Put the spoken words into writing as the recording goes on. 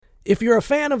If you're a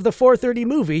fan of the 430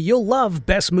 movie, you'll love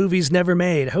Best Movies Never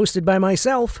Made, hosted by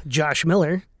myself, Josh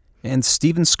Miller, and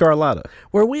Steven Scarlatta,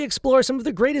 where we explore some of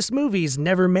the greatest movies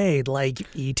never made, like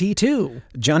E.T. 2,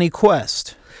 Johnny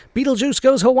Quest, Beetlejuice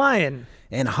Goes Hawaiian,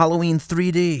 and Halloween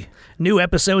 3D. New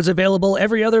episodes available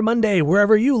every other Monday,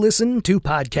 wherever you listen to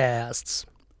podcasts.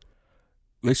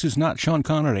 This is not Sean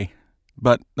Connery,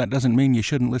 but that doesn't mean you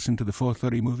shouldn't listen to the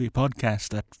 430 Movie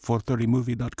podcast at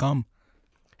 430movie.com.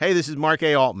 Hey, this is Mark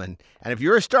A. Altman, and if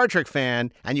you're a Star Trek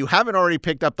fan and you haven't already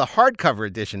picked up the hardcover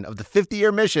edition of the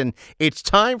 50-Year Mission, it's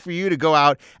time for you to go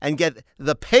out and get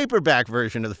the paperback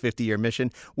version of the 50-Year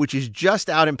Mission, which is just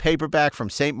out in paperback from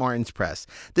St. Martin's Press.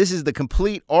 This is the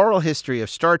complete oral history of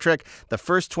Star Trek, the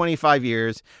first 25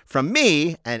 years, from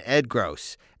me and Ed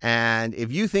Gross. And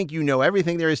if you think you know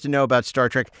everything there is to know about Star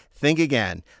Trek, think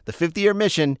again. The 50-Year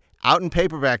Mission, out in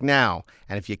paperback now.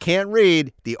 And if you can't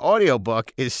read, the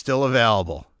audiobook is still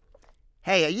available.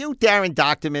 Hey, are you Darren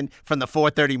Doctorman from the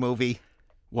 430 movie?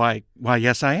 Why,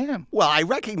 yes, I am. Well, I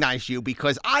recognize you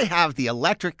because I have the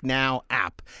Electric Now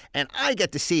app, and I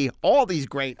get to see all these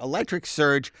great Electric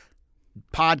Surge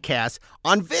podcasts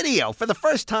on video for the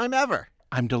first time ever.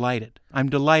 I'm delighted. I'm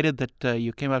delighted that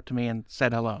you came up to me and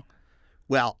said hello.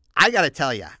 Well, I got to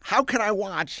tell you, how can I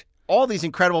watch all these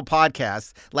incredible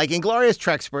podcasts like Inglorious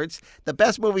Treksperts, The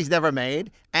Best Movies Never Made,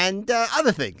 and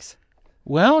other things?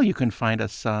 Well, you can find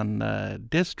us on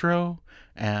Distro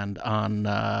and on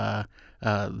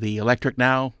the Electric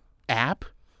Now app.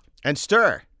 And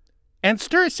Stir. And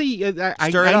Stir. See,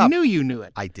 I knew you knew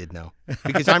it. I did know.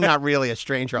 Because I'm not really a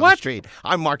stranger on the street.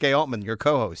 I'm Mark A. Altman, your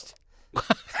co-host.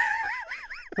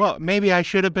 Well, maybe I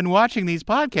should have been watching these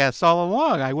podcasts all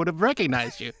along. I would have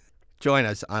recognized you. Join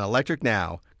us on Electric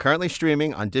Now, currently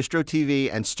streaming on Distro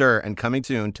TV and Stir, and coming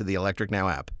soon to the Electric Now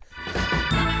app.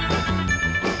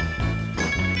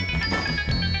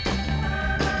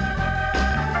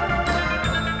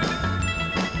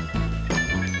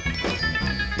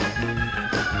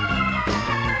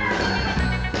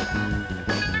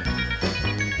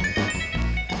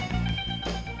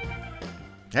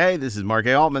 Hey, this is Mark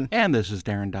A. Altman. And this is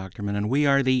Darren Doctorman, and we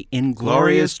are the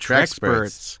Inglorious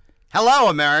Treksperts. Hello,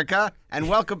 America, and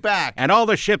welcome back. And all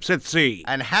the ships at sea.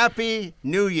 And Happy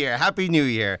New Year. Happy New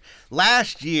Year.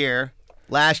 Last year,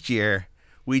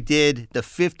 we did the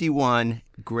 51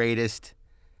 greatest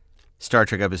Star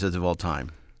Trek episodes of all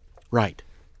time. Right.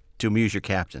 To amuse your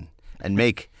captain and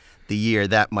make the year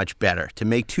that much better, to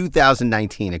make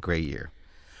 2019 a great year.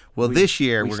 Well, this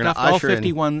year, we're going to usher all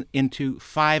 51 into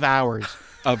 5 hours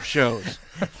of shows.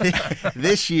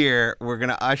 This year, we're going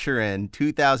to usher in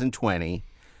 2020.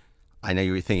 I know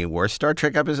you were thinking worst Star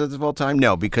Trek episodes of all time.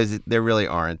 No, because there really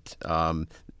aren't,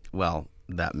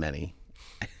 that many.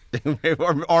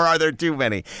 or are there too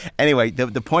many? Anyway,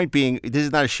 the point being, this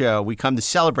is not a show. We come to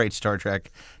celebrate Star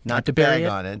Trek, not to bag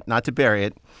on it, not to bury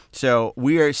it. So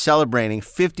we are celebrating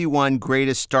 51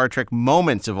 greatest Star Trek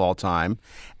moments of all time.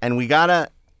 And we got to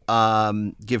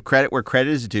give credit where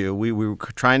credit is due. We were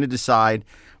trying to decide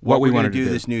what we want to do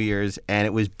this New Year's, and it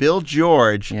was Bill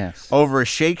George over a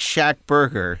Shake Shack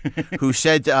burger who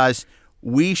said to us,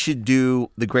 we should do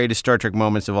the greatest Star Trek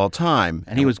moments of all time.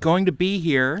 And he was going to be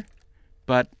here,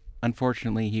 but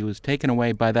unfortunately he was taken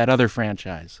away by that other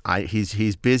franchise.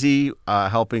 He's busy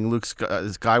helping Luke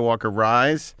Skywalker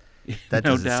rise. That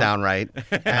doesn't sound right.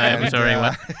 I'm sorry.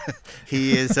 What?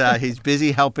 He is. He's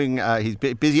busy helping. He's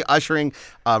busy ushering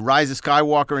Rise of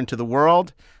Skywalker into the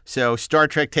world. So Star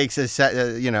Trek takes a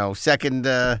second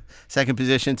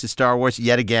position to Star Wars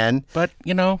yet again. But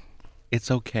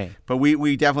it's okay. But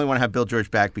we definitely want to have Bill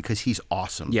George back because he's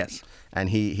awesome. Yes. And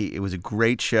it was a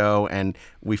great show, and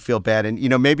we feel bad. And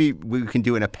maybe we can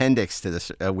do an appendix to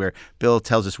this where Bill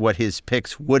tells us what his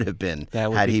picks would have been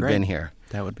had he been here.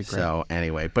 That would be great. So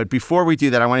anyway, but before we do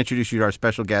that, I want to introduce you to our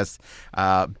special guest.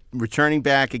 Returning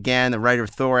back again, the writer of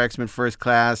Thor, X-Men First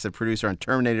Class, the producer on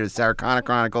Terminator, the Sarah Connor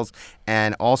Chronicles,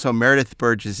 and also Meredith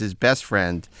Burgess' best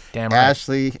friend,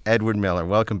 Ashley Edward Miller.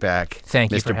 Welcome back.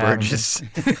 Thank you, Mr. for Burgess.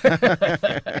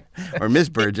 Or Miss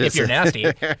Burgess. If you're nasty.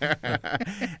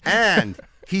 And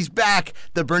he's back.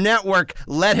 The Burnett Work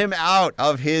let him out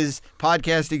of his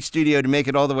podcasting studio to make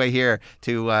it all the way here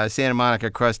to Santa Monica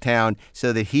across town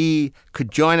so that he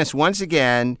could join us once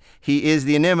again. He is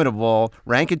the inimitable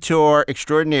raconteur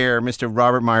extraordinaire, Mr.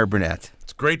 Robert Meyer Burnett.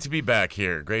 It's great to be back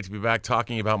here. Great to be back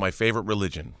talking about my favorite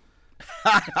religion.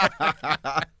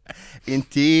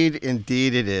 Indeed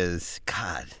it is.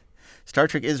 God, Star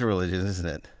Trek is a religion, isn't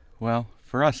it? Well,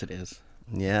 for us it is.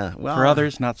 Yeah. Well, for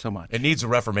others, not so much. It needs a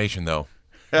reformation, though.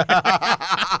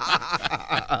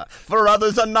 For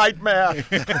others, a nightmare.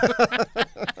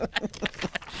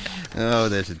 Oh,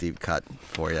 there's a deep cut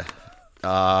for you.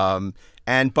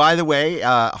 And by the way,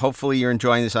 hopefully you're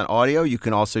enjoying this on audio. You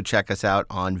can also check us out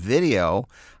on video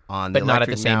on But the not at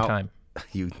Electric the same Now. time.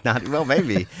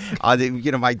 Maybe.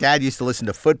 My dad used to listen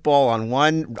to football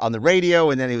on the radio,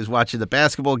 and then he was watching the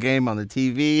basketball game on the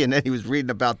TV, and then he was reading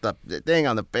about the thing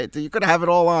on the. You could have it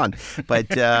all on, but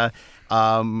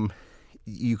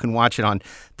you can watch it on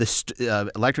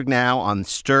the Electric Now, on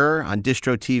Stir, on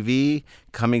Distro TV,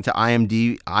 coming to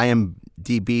IMDb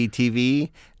TV.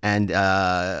 And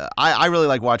I really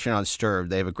like watching it on Stir.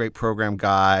 They have a great program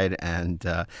guide, and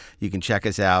you can check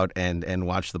us out and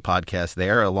watch the podcast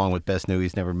there, along with Best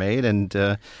Movies Never Made. And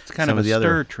It's kind some of a the Stir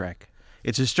other. Trek.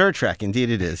 It's a Stir Trek,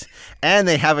 indeed it is. And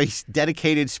they have a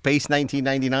dedicated Space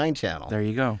 1999 channel There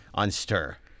you go. on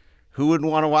Stir. Who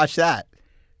wouldn't want to watch that?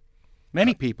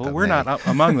 Many people. We're not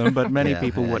among them, but many Yeah,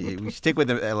 people yeah, wouldn't. We stick with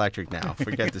the Electric Now.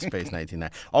 Forget the Space 1999.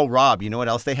 Oh, Rob, you know what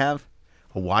else they have?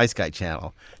 A Wise Guy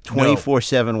channel.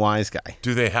 24/7 Wise Guy.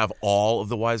 Do they have all of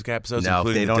the Wise Guy episodes? No,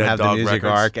 including they don't Dead have the Dog music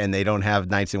Records? arc, and they don't have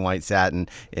Nights in White Satin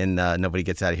in Nobody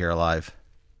Gets Out of Here Alive.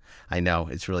 I know,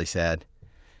 it's really sad.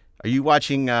 Are you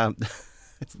watching the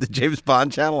James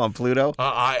Bond channel on Pluto?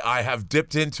 I have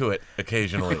dipped into it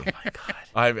occasionally. Oh my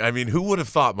God! I mean, who would have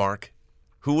thought, Mark?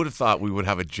 Who would have thought we would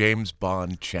have a James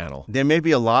Bond channel? There may be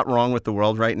a lot wrong with the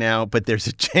world right now, but there's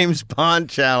a James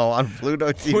Bond channel on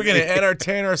Pluto TV. We're going to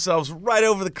entertain ourselves right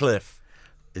over the cliff.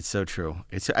 It's so true.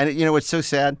 And you know what's so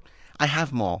sad? I have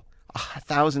them all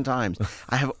 1,000 times.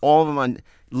 I have all of them on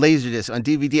Laserdisc, on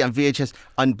DVD, on VHS,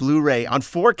 on Blu-ray, on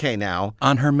 4K now.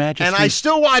 On Her Majesty's... And I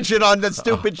still watch it on that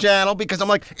stupid channel because I'm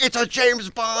like, it's a James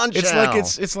Bond channel.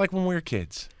 It's like when we were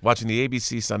kids watching the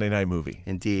ABC Sunday Night Movie.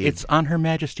 Indeed. It's on Her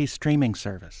Majesty's streaming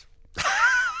service.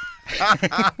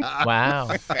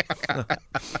 Wow.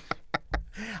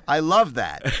 I love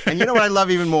that. And you know what I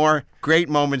love even more? Great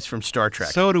moments from Star Trek.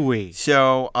 So do we.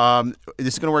 So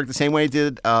this is going to work the same way it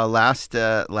did last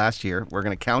year. We're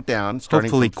going to count down, starting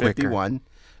Hopefully from quicker. 51.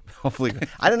 Hopefully,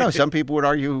 I don't know. Some people would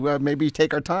argue maybe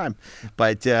take our time,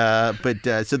 but so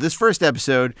this first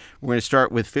episode, we're going to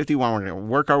start with 51. We're going to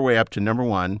work our way up to number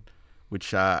 1,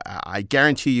 which I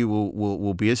guarantee you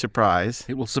will be a surprise.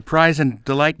 It will surprise and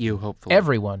delight you, hopefully.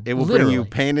 Everyone. It will literally. bring you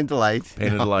pain and delight. Pain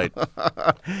and Delight.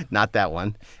 Not that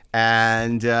one.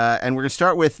 And we're going to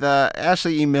start with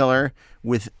Ashley E. Miller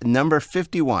with number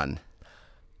 51.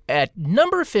 At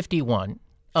number 51,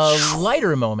 a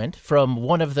lighter moment from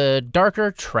one of the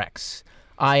darker treks.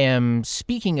 I am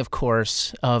speaking, of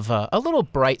course, of a little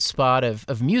bright spot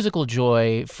of musical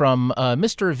joy from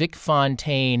Mr. Vic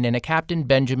Fontaine and a Captain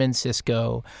Benjamin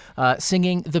Sisko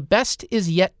singing The Best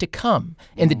Is Yet to Come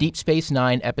in the Deep Space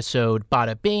Nine episode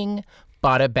Bada Bing,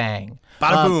 Bada Bang.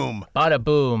 Bada boom. Bada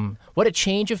boom. What a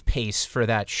change of pace for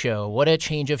that show. What a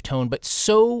change of tone, but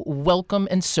so welcome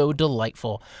and so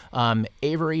delightful.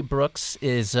 Avery Brooks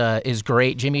is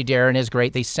great. Jimmy Darren is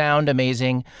great. They sound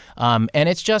amazing. And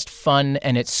it's just fun,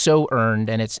 and it's so earned,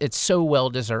 and it's so well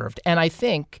deserved. And I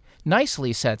think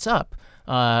nicely sets up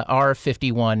our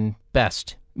 51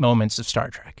 best moments of Star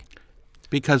Trek.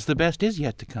 Because the best is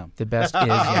yet to come. The best is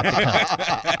yet to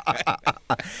come.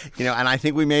 And I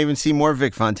think we may even see more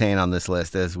Vic Fontaine on this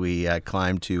list as we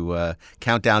climb to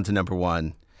count down to number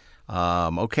 1.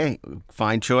 Okay,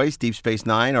 fine choice. Deep Space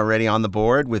Nine already on the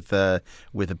board with a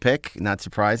pick. Not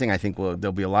surprising. I think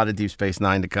there'll be a lot of Deep Space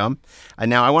Nine to come. And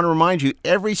now I want to remind you,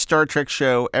 every Star Trek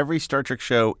show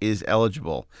is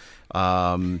eligible.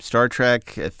 Star Trek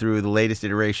through the latest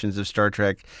iterations of Star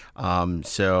Trek.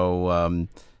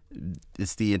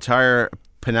 It's the entire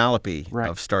Penelope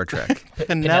of Star Trek.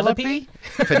 Penelope?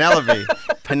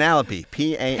 Penelope.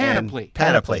 P-A-N.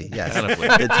 Panoply. Yes. Panoply.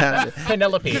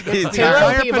 Penelope. It's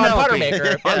Penelope von Penelope.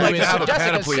 Buttermaker. I'd like who to is have a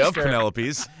Jessica's panoply of sister.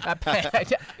 Penelopes.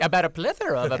 About a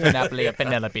plethora of a panoply of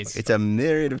Penelopes. It's a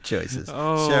myriad of choices.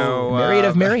 Oh. So, Myriad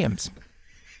of Miriams.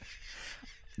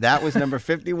 that was number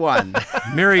 51.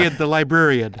 Myriad the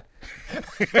librarian.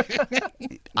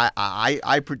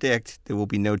 I predict there will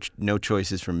be no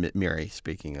choices from Miri,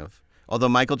 speaking of. Although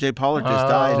Michael J. Pollard just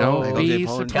died. Don't Michael J. be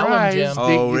Pollard- Tell him, Jim.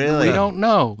 surprised. Oh, really? We don't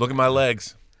know. Look at my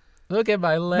legs. Look at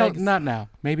my No, legs. not now.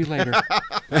 Maybe later.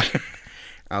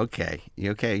 Okay.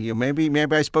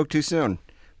 Maybe I spoke too soon.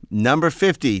 Number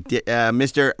 50,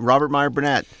 Mr. Robert Meyer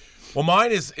Burnett. Well,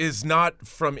 mine is not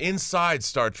from inside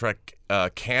Star Trek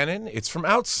canon. It's from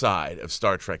outside of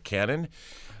Star Trek canon.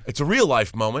 It's a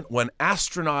real-life moment when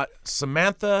astronaut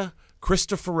Samantha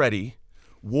Cristoforetti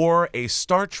wore a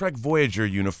Star Trek Voyager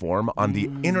uniform on the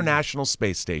International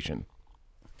Space Station,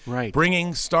 Right.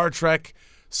 bringing Star Trek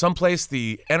someplace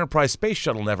the Enterprise space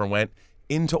shuttle never went,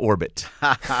 into orbit.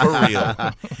 For real.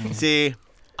 See,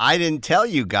 I didn't tell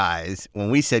you guys when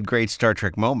we said great Star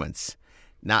Trek moments.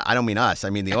 Now, I don't mean us. I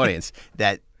mean the audience.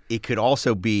 That it could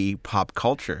also be pop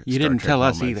culture. You Star didn't Trek tell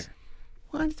us moments. either.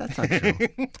 What? That's not true.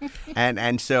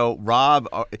 and so Rob,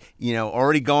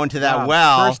 already going to that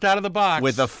First out of the box.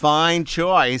 with a fine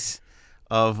choice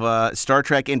of Star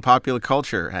Trek in popular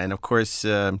culture, and of course.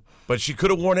 But she could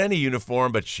have worn any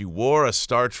uniform, but she wore a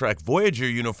Star Trek Voyager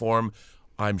uniform,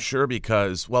 I'm sure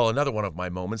because, well, another one of my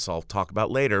moments I'll talk about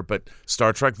later, but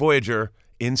Star Trek Voyager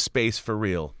in space for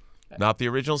real. Not the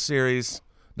original series,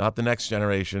 not the Next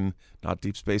Generation, not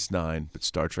Deep Space Nine, but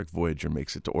Star Trek Voyager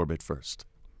makes it to orbit first.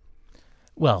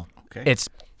 Well, it's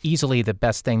easily the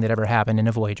best thing that ever happened in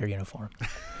a Voyager uniform.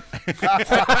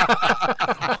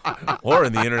 Or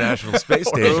in the International Space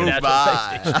Station.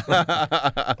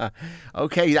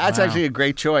 Okay, that's actually a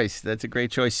great choice. That's a great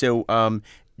choice. So,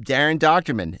 Darren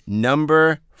Doctorman,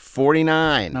 number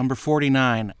 49. Number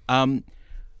 49. I'm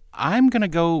going to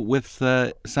go with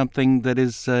something that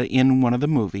is in one of the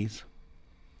movies.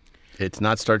 It's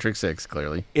not Star Trek 6,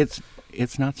 clearly. It's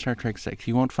not Star Trek 6.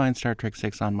 You won't find Star Trek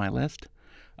 6 on my list.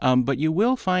 But you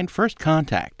will find First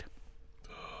Contact.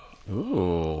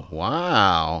 Ooh,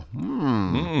 wow.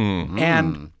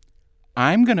 And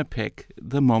I'm going to pick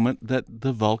the moment that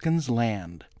the Vulcans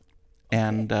land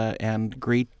and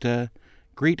greet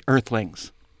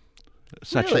Earthlings,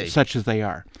 such as they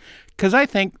are. Because I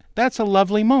think that's a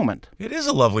lovely moment. It is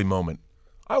a lovely moment.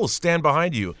 I will stand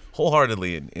behind you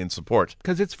wholeheartedly in support.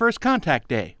 Because it's First Contact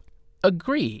Day.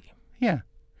 Agree. Yeah.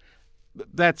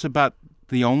 That's about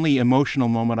the only emotional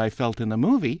moment I felt in the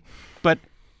movie, but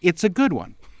it's a good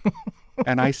one.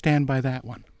 And I stand by that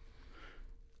one.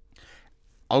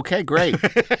 Okay, great.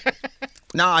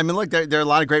 No, I mean, look, there are a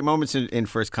lot of great moments in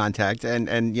First Contact, and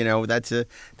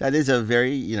that is a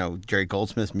very Jerry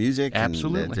Goldsmith's music.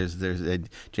 Absolutely. And there's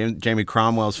Jamie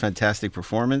Cromwell's fantastic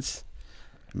performance.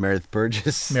 Meredith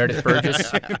Burgess.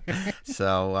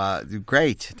 So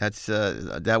great.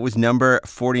 That was number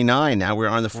 49. Now we're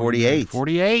on the 48.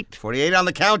 48 on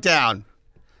the countdown.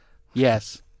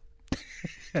 Yes.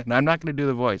 And I'm not going to do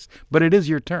the voice, but it is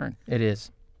your turn. It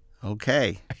is.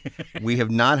 Okay. We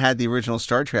have not had the original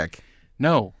Star Trek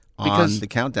No, on the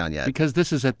countdown yet. Because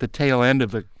this is at the tail end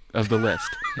of the list.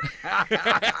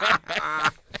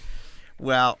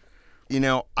 Well,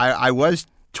 I was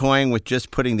toying with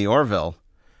just putting the Orville,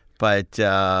 but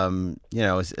as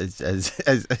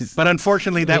But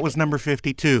unfortunately, that was number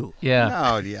 52. Yeah.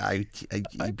 no, yeah, I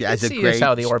as a see great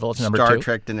how the Orville's number Star 2.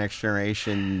 Trek: The Next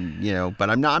Generation, but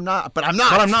I'm not. But I'm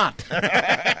not.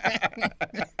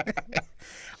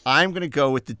 I'm going to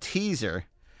go with the teaser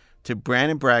to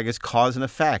Brandon Braga's Cause and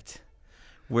Effect,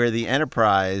 where the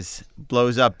Enterprise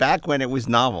blows up back when it was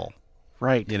novel.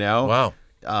 Right. Wow.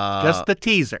 Just the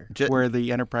teaser where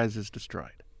the Enterprise is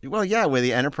destroyed. Well, yeah, where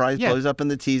the Enterprise blows up in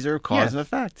the teaser, Cause and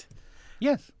Effect.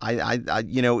 Yes.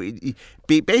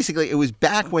 Basically, it was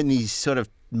back when these sort of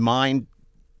mind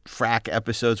frack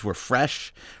episodes were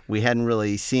fresh. We hadn't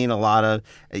really seen a lot of.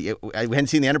 We hadn't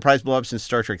seen the Enterprise blow up since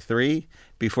Star Trek 3,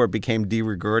 before it became de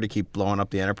rigueur to keep blowing up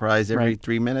the Enterprise every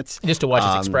 3 minutes. Just to watch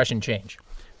its expression change.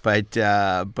 But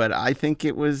I think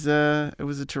it was a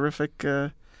terrific.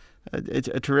 It's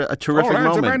a terrific moment. All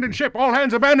hands abandoned ship. All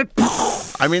hands abandoned.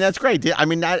 I mean, that's great. I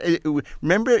mean,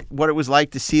 remember what it was like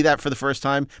to see that for the first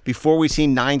time before we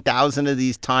seen 9,000 of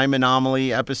these time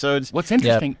anomaly episodes? What's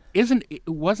interesting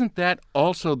wasn't that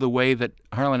also the way that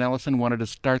Harlan Ellison wanted to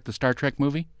start the Star Trek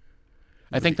movie?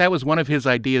 I think that was one of his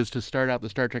ideas, to start out the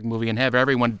Star Trek movie and have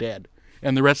everyone dead,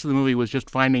 and the rest of the movie was just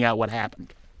finding out what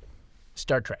happened.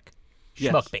 Star Trek.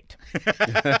 Yes. Schmuckbait.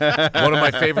 One of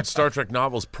my favorite Star Trek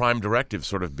novels, Prime Directive,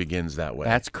 sort of begins that way.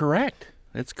 That's correct.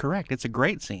 It's a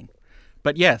great scene.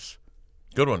 But yes,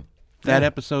 Good one. that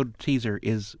episode teaser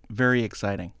is very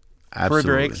exciting. Absolutely. For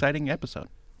a very exciting episode.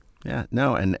 Yeah,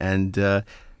 no, and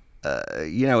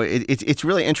it's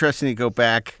really interesting to go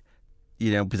back,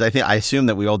 because I assume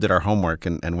that we all did our homework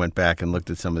and went back and looked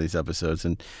at some of these episodes,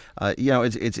 and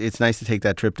it's nice to take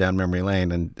that trip down memory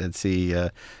lane and see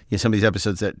some of these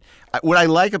episodes that what I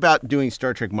like about doing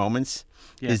Star Trek moments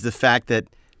is the fact that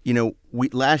we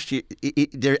last year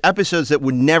there are episodes that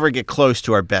would never get close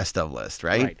to our best of list,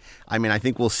 right? I mean, I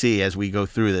think we'll see as we go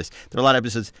through this. There are a lot of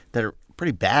episodes that are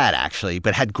pretty bad, actually,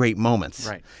 but had great moments.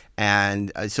 Right.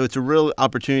 And so it's a real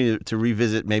opportunity to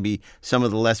revisit maybe some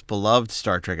of the less beloved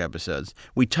Star Trek episodes.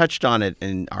 We touched on it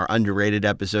in our underrated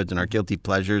episodes and our guilty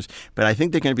pleasures, but I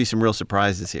think there are going to be some real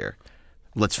surprises here.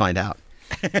 Let's find out.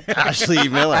 Ashley E.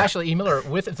 Miller. Ashley E. Miller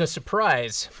with the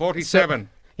surprise. 47.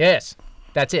 Yes,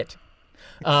 that's it.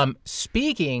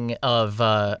 Speaking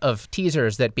of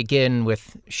teasers that begin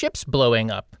with ships blowing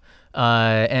up,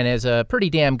 and is a pretty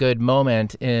damn good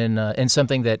moment in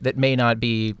something that may not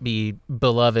be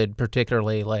beloved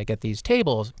particularly like at these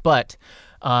tables, but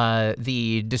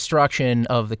the destruction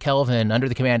of the Kelvin under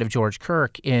the command of George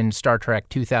Kirk in Star Trek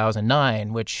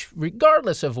 2009, which,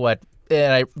 regardless of what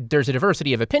there's a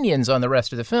diversity of opinions on the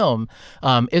rest of the film,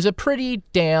 is a pretty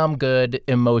damn good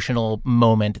emotional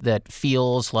moment that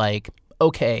feels like,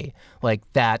 okay, like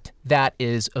that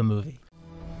is a movie.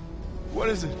 What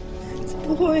is it? It's a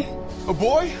boy. A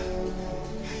boy?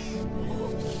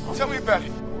 Tell me about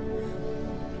it.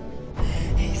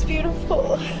 He's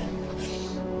beautiful.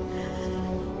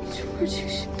 George, you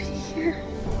should be here.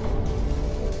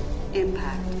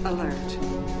 Impact alert.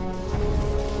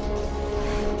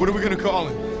 What are we gonna call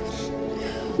him?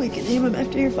 We can name him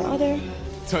after your father.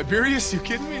 Tiberius? You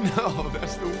kidding me? No,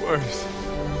 that's the worst.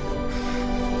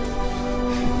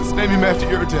 Let's name him after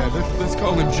your dad. Let's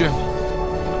call him Jim.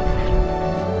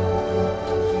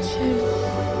 Jim.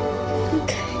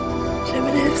 Okay. Jim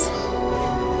it is.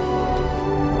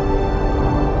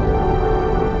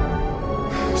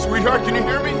 Sweetheart, can you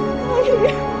hear me?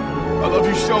 I love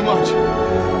you so much.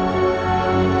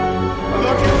 I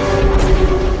love you.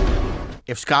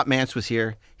 If Scott Mance was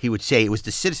here, he would say it was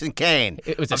the Citizen Kane.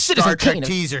 It was a of Citizen Star Trek Kane of-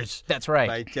 teasers. That's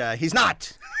right. But he's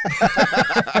not.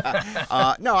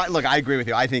 Look, I agree with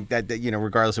you. I think that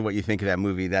regardless of what you think of that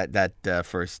movie, that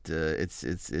first,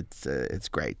 it's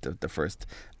great. The first.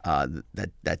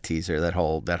 That teaser, that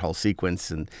whole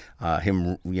sequence, and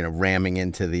him ramming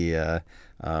into the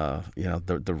the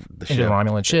ship, the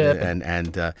Romulan ship,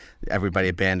 and everybody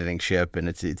abandoning ship, and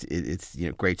it's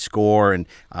great score and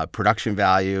production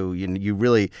value. You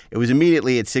really, it was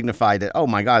immediately, it signified that, oh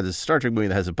my God, this is a Star Trek movie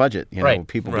that has a budget. Right.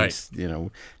 People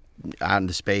out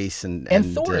into space, and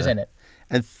Thor is in it.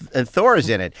 And Thor is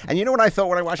in it. And you know what I thought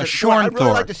when I watched it? shorn I'd really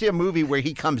Thor. like to see a movie where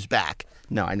he comes back.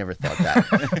 No, I never thought that.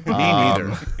 Me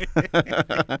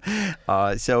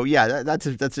neither. So yeah, that's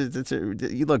a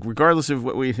you look. Regardless of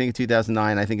what we think of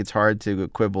 2009, I think it's hard to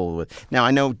quibble with. Now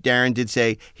I know Darren did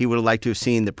say he would have liked to have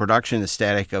seen the production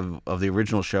aesthetic of the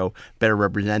original show better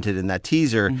represented in that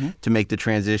teaser to make the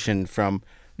transition from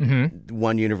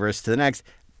one universe to the next.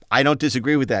 I don't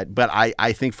disagree with that, but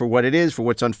I think for what it is, for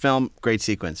what's on film, great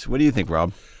sequence. What do you think,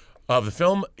 Rob? Of the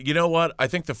film, you know what? I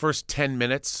think the first 10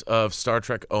 minutes of Star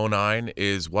Trek 09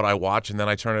 is what I watch, and then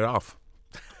I turn it off.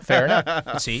 Fair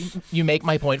enough. See, you make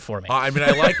my point for me. I mean,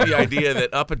 I like the idea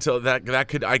that up until that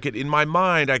could in my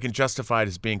mind, I can justify it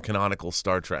as being canonical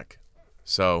Star Trek.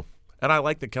 So, and I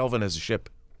like the Kelvin as a ship.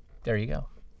 There you go.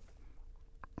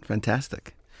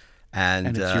 Fantastic. And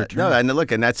it's your turn. no, and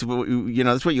look, and that's what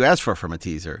that's what you asked for from a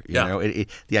teaser. You know,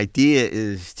 the idea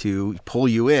is to pull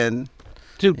you in,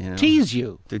 To tease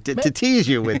you. to tease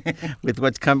you with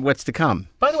what's to come.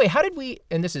 By the way, how did we,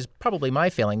 and this is probably my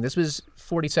failing, this was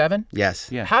 47? Yes.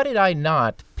 Yeah. How did I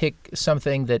not pick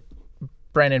something that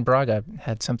Brannon Braga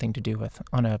had something to do with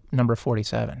on a number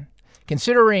 47?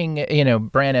 Considering,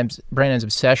 Brannon's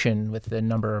obsession with the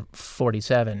number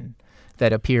 47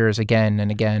 that appears again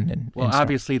and again. Well,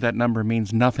 obviously that number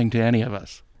means nothing to any of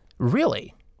us.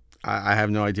 Really? I have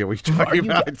no idea what you're talking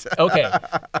about. Okay,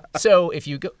 so if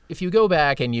you go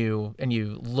back and you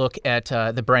look at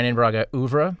the Brannon Braga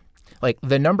oeuvre, like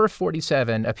the number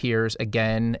 47 appears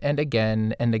again and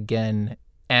again and again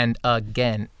and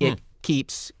again. It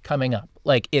keeps coming up.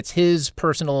 Like it's his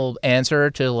personal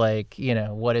answer to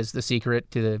what is the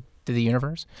secret to the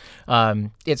universe.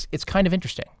 It's kind of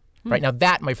interesting. Right now,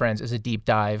 that, my friends, is a deep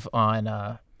dive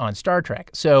on Star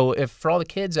Trek. So, if for all the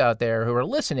kids out there who are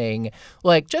listening,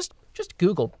 just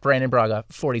Google Brannon Braga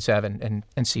 47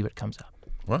 and see what comes up.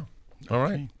 Wow. All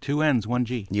right. 2 N's, 1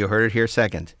 G. You heard it here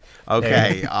second.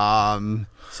 Okay.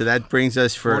 So that brings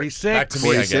us for 46. Back to me,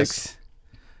 I 46. guess.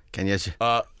 Can you?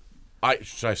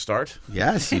 Should I start?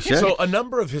 Yes, you should. So a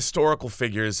number of historical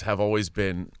figures have always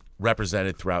been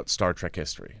represented throughout Star Trek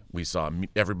history. We saw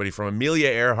everybody from Amelia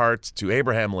Earhart to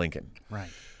Abraham Lincoln. Right.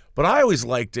 But I always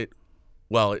liked it.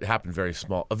 Well, it happened very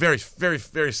small, very, very,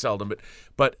 very seldom.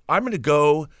 But I'm going to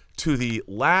go to the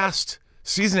last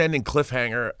season-ending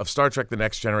cliffhanger of Star Trek: The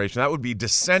Next Generation. That would be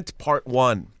Descent Part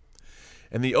 1.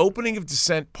 And the opening of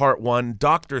Descent Part 1,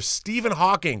 Dr. Stephen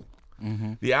Hawking,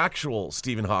 the actual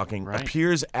Stephen Hawking,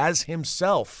 appears as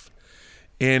himself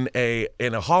in a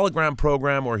hologram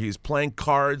program where he's playing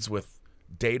cards with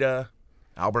Data,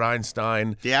 Albert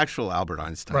Einstein. The actual Albert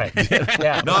Einstein. Right.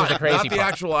 Yeah. Not the crazy the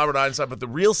part. actual Albert Einstein, but the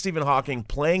real Stephen Hawking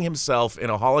playing himself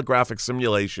in a holographic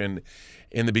simulation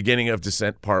in the beginning of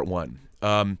Descent Part 1.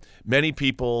 Many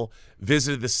people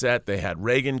visited the set. They had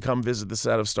Reagan come visit the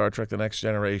set of Star Trek: The Next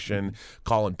Generation.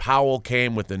 Colin Powell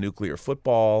came with the nuclear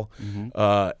football.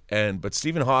 But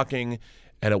Stephen Hawking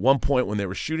And at one point when they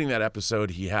were shooting that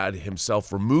episode, he had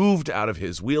himself removed out of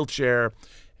his wheelchair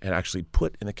and actually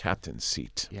put in the captain's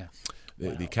seat. Yes.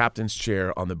 The captain's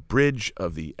chair on the bridge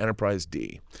of the Enterprise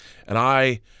D. And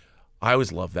I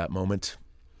always loved that moment.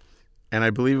 And I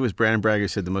believe it was Brandon Bragg who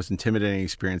said the most intimidating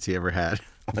experience he ever had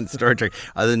on Star Trek,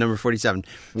 other than number 47,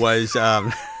 was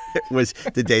was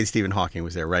the day Stephen Hawking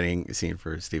was there writing a scene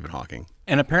for Stephen Hawking.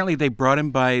 And apparently they brought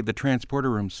him by the transporter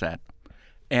room set,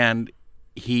 and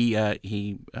he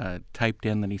typed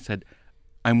in that he said,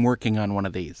 "I'm working on one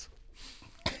of these."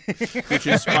 Which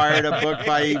inspired a book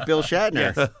by Bill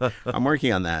Shatner. Yes. I'm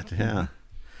working on that, yeah.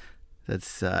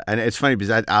 That's and it's funny because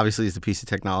that obviously is the piece of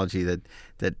technology that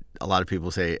a lot of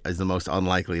people say is the most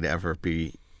unlikely to ever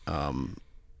be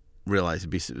realized.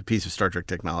 A piece of Star Trek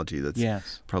technology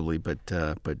that's probably, but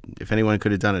if anyone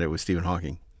could have done it, it was Stephen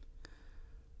Hawking.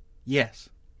 Yes.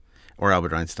 Or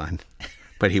Albert Einstein,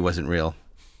 but he wasn't real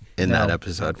in that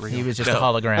episode. He was just a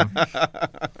hologram.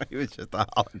 He was just a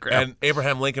hologram. And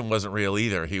Abraham Lincoln wasn't real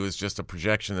either. He was just a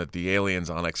projection that the aliens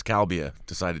on Excalibur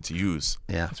decided to use.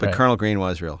 Yeah, but right. Colonel Green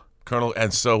was real.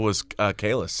 And so was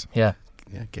Kahless. Yeah.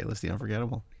 Yeah, Kahless the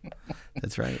Unforgettable.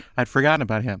 That's right. I'd forgotten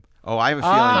about him. Oh, I have a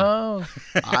feeling.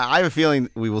 I have a feeling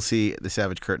we will see the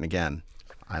Savage Curtain again.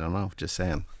 I don't know. Just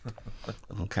saying.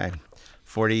 Okay.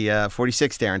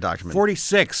 46, Darren Dochterman.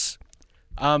 46.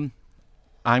 I'm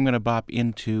going to bop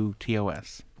into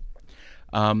TOS.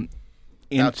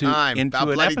 Into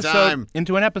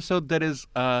an episode that is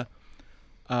a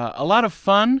lot of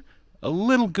fun, a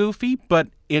little goofy, but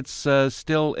it's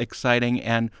still exciting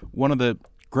and one of the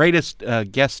greatest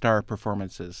guest star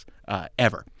performances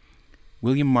ever.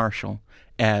 William Marshall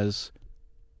as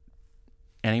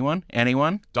anyone?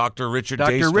 Dr. Richard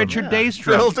Dr. Daystrom. Richard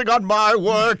Daystrom. Building on my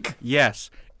work. Yes.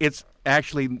 It's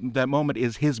actually, that moment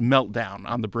is his meltdown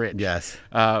on the bridge. Yes.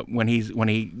 When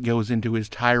he goes into his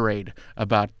tirade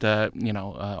about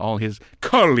all his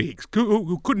colleagues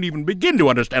who couldn't even begin to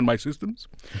understand my systems,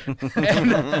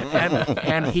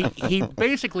 and he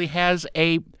basically has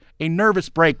a nervous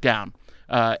breakdown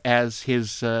as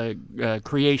his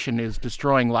creation is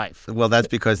destroying life. Well, that's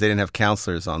because they didn't have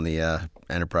counselors on the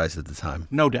Enterprise at the time.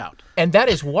 No doubt. And that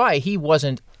is why he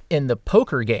wasn't in the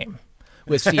poker game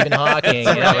with Stephen Hawking.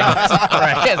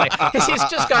 Right? He's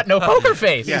just got no poker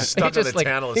face. He's stuck in the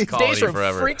Tantalus colony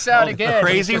forever. Freaks out again.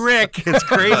 Crazy Rick. It's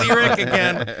Crazy Rick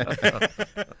again.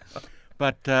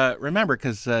 But remember,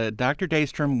 because Dr.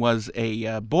 Daystrom was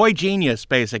a boy genius,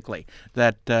 basically,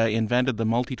 that invented the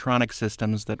multitronic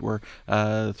systems that were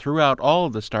throughout all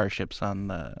of the starships in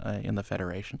the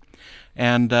Federation.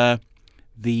 And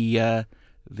the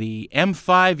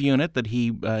M5 unit that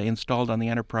he installed on the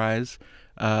Enterprise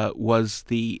was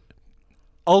the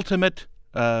ultimate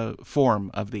form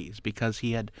of these, because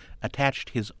he had attached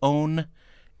his own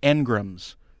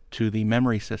engrams to the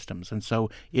memory systems, and so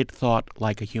it thought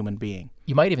like a human being.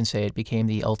 You might even say it became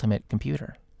the ultimate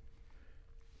computer.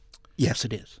 Yes,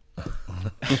 it is.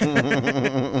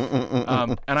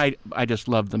 And I just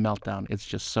love the meltdown. It's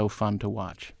just so fun to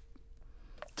watch.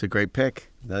 It's a great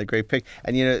pick. Another great pick.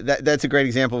 And, that's a great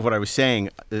example of what I was saying.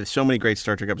 There's so many great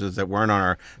Star Trek episodes that weren't on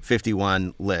our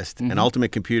 51 list. Mm-hmm. And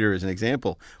Ultimate Computer is an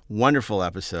example. Wonderful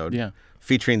episode. Yeah.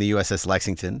 Featuring the USS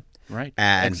Lexington. Right.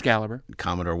 And Excalibur.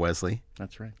 Commodore Wesley.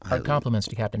 That's right. Our compliments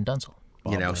to Captain Dunsel.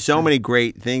 Many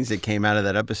great things that came out of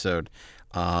that episode.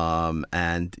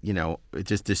 And, it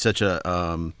just is such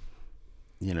a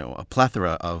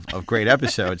plethora of great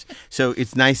episodes. So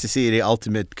it's nice to see the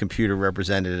Ultimate Computer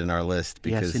represented in our list,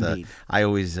 because I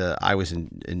always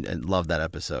loved that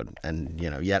episode. And,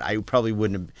 yet I probably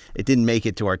wouldn't have, it didn't make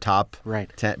it to our top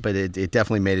 10, but it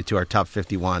definitely made it to our top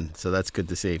 51. So that's good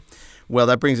to see. Well,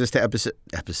 that brings us to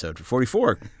episode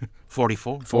 44.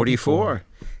 44.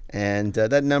 And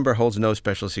that number holds no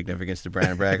special significance to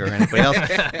Brandon Bragg or anybody else.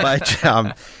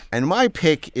 But and my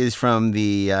pick is from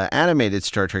the animated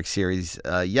Star Trek series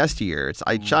yesteryear. It's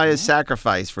Ichaya's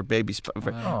Sacrifice for Baby for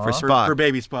Spock. For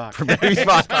Baby Spock. For Baby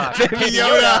Spock. Baby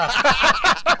Yoda.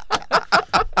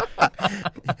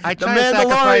 The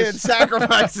Mandalorian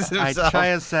sacrifices himself.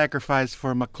 Ichaya's Sacrifice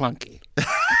for McClunky.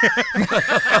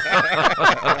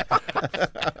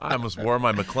 I almost wore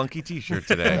my McClunky T-shirt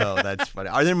today. Oh, that's funny.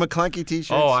 Are there McClunky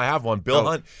T-shirts? Oh, I have one.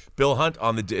 Bill Hunt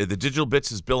on the Digital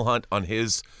Bits is Bill Hunt on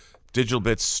his Digital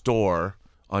Bits store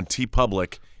on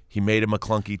TeePublic. He made a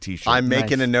McClunky T-shirt. I'm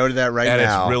making a note of that right now. And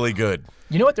it's really good.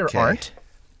 You know what there aren't?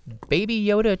 Baby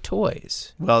Yoda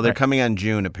toys. Well, they're coming on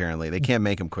June, apparently. They can't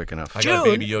make them quick enough. I got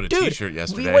a Baby Yoda T-shirt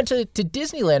yesterday. We went to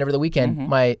Disneyland over the weekend.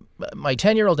 My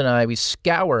 10-year-old and I, we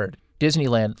scoured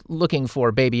Disneyland looking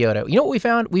for Baby Yoda. You know what we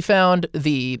found? We found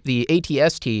the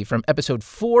ATST from episode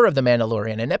 4 of The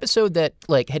Mandalorian, an episode that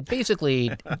had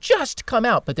basically just come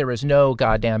out, but there was no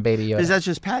goddamn Baby Yoda. Because that's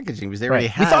just packaging. Because they already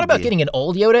had. We thought about getting an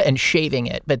old Yoda and shaving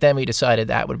it, but then we decided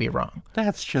that would be wrong.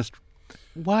 That's just.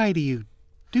 Why do you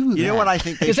do that? You know what I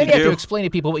think they Because should then you have do? to explain to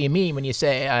people what you mean when you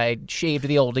say, I shaved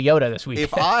the old Yoda this week.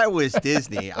 If I was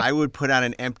Disney, I would put out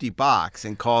an empty box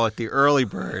and call it the early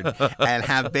bird and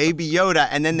have Baby Yoda,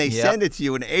 and then they send it to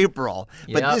you in April.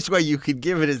 But this way you could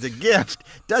give it as a gift.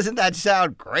 Doesn't that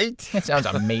sound great? It sounds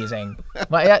amazing.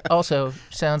 Well, that also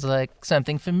sounds like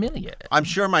something familiar. I'm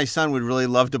sure my son would really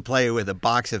love to play with a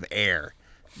box of air.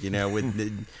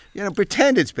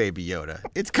 Pretend it's Baby Yoda.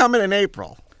 It's coming in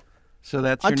April. So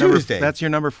that's On your number. Tuesday. That's your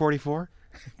number 44.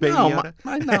 Baby no, Yoda.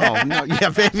 no, yeah,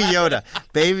 Baby Yoda.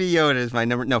 Baby Yoda is my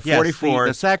number. No, Yes, 44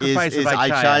 the sacrifice is of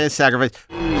Ichaya. Ichaya's sacrifice.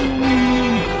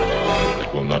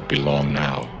 It will not be long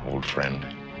now, old friend.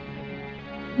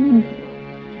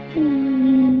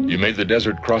 You made the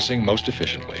desert crossing most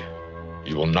efficiently.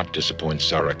 You will not disappoint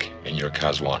Sarek in your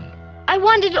Kazwan. I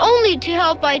wanted only to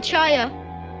help Ichaya.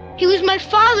 He was my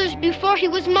father's before he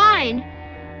was mine.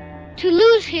 To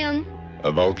lose him.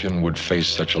 A Vulcan would face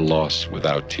such a loss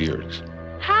without tears.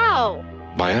 How?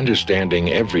 By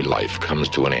understanding every life comes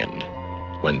to an end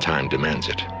when time demands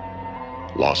it.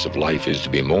 Loss of life is to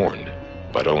be mourned,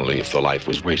 but only if the life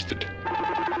was wasted.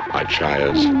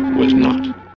 Ichaya's was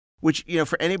not. Which,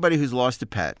 for anybody who's lost a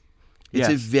pet, it's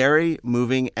a Yes. very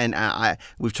moving, and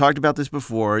we've talked about this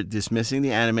before, dismissing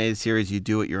the animated series you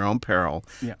do at your own peril,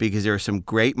 because there are some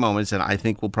great moments, and I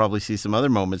think we'll probably see some other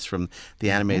moments from the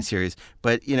animated series.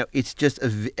 But, it's just,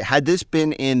 had this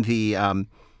been in the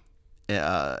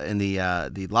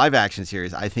live action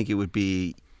series, I think it would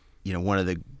be, one of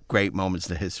the great moments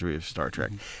in the history of Star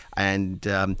Trek. And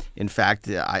in fact,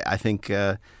 I think,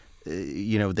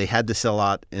 they had to sell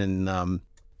out in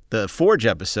the Forge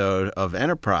episode of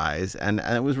Enterprise, and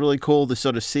it was really cool to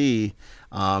sort of see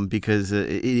because it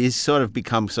is sort of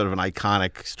become sort of an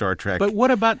iconic Star Trek. But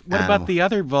what about animal. the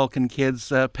other Vulcan kids'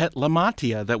 pet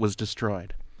Lamatia that was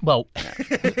destroyed? Well,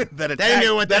 They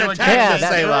knew what they were yeah, trying to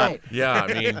that's say. right. Yeah, I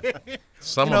mean,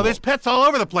 some You know, of there's them. pets all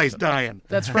over the place dying.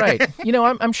 That's right.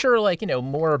 I'm sure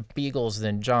more beagles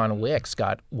than John Wick's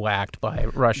got whacked by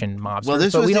Russian mobsters. Well,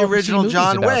 this but was we the don't see original movies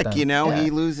John about Wick. them. Yeah.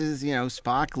 He loses.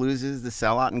 Spock loses the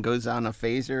sellout and goes on a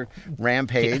phaser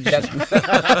rampage. A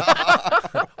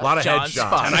lot of John headshots.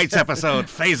 Spock. Tonight's episode,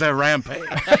 Phaser Rampage.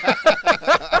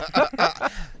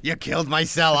 You killed my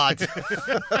sellout.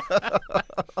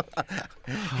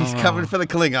 He's coming for the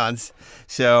Klingons.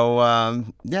 So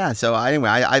So anyway,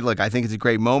 I think it's a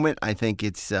great moment. I think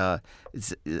it's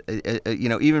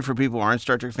even for people who aren't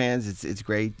Star Trek fans, it's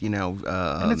great.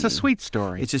 And it's a sweet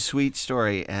story. It's a sweet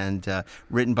story, and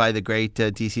written by the great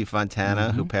D.C.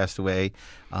 Fontana, who passed away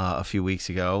a few weeks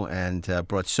ago, and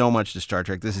brought so much to Star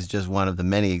Trek. This is just one of the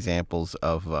many examples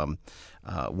of one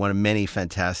of many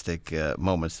fantastic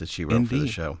moments that she wrote for the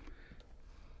Indeed. show.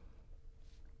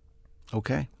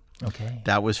 Okay. Okay.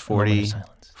 That was Moment of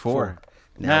 44. silence.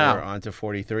 Now Now. we're on to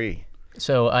 43.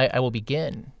 So I will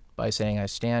begin by saying I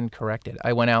stand corrected.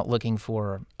 I went out looking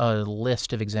for a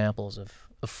list of examples of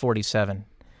 47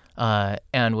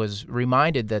 and was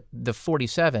reminded that the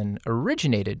 47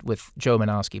 originated with Joe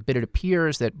Menosky, but it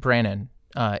appears that Brannon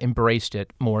embraced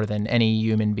it more than any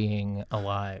human being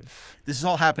alive. This is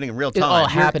all happening in real It's time. all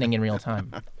happening in real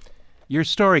time. Your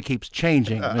story keeps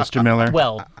changing, Mr. Miller.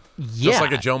 Well, yeah. Just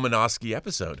like a Joe Menosky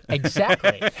episode.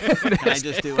 Exactly. Can I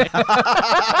just do it?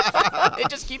 It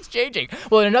just keeps changing.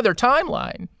 Well, in another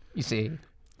timeline, you see,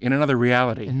 In another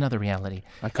reality, in another reality.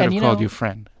 I could have called you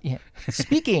friend. Yeah.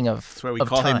 Speaking of That's where we of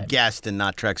call time, him guest and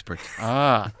not Trexpert.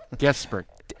 Ah, guestspert.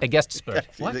 a guest spurt.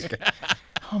 What?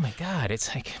 Oh my God!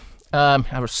 It's like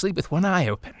I will sleep with one eye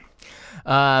open.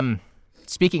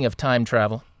 Speaking of time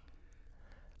travel,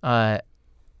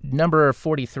 number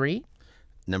 43,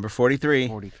 Number 43.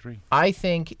 43. I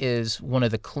think is one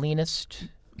of the cleanest,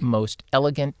 most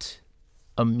elegant,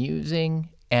 amusing,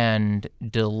 and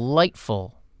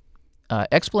delightful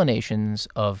explanations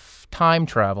of time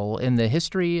travel in the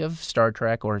history of Star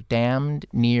Trek or damned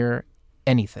near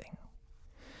anything.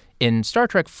 In Star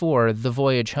Trek IV, The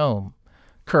Voyage Home,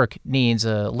 Kirk needs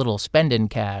a little spending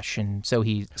cash, and so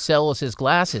he sells his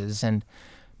glasses, and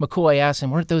McCoy asks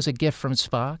him, weren't those a gift from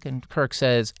Spock? And Kirk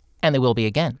says, and they will be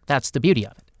again. That's the beauty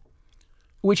of it.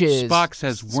 Which is... Spock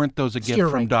says, weren't those a gift You're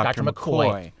from right, Dr.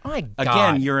 McCoy. My God.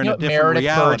 Again, you're in a different Meredith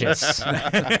reality.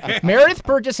 Burgess. Meredith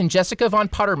Burgess and Jessica Von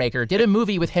Pottermaker did a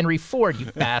movie with Henry Ford, you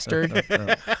bastard.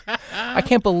 I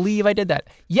can't believe I did that.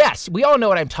 Yes, we all know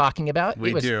what I'm talking about. We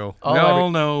It was do. all We I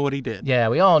all know what he did. Yeah,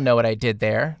 we all know what I did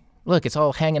there. Look, it's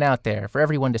all hanging out there for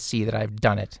everyone to see that I've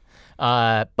done it.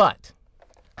 But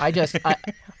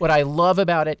what I love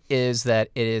about it is that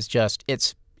it is just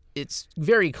it's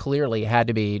very clearly had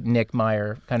to be Nick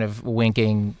Meyer kind of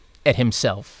winking at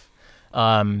himself,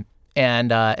 and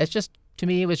it's just, to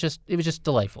me, it was just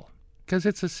delightful. Because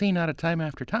it's a scene out of Time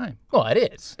After Time. Well, it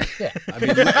is. Yeah. I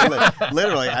mean,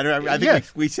 literally. I think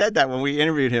we said that when we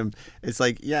interviewed him. It's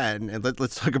like, yeah, and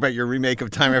let's talk about your remake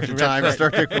of Time After Time, Star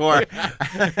Trek 4.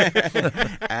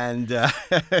 And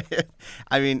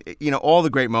I mean, all the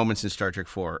great moments in Star Trek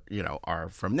 4, are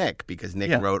from Nick, because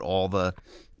Nick wrote all the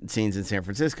scenes in San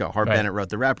Francisco. Harv Bennett wrote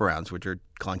the wraparounds, which are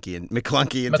clunky and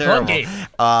McClunky and terrible.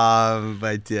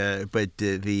 But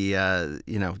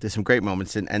there's some great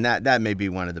moments, and that may be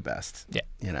one of the best. Yeah.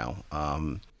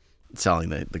 Selling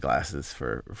the glasses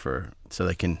for so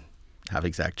they can have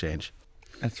exact change.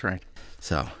 That's right.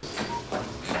 So.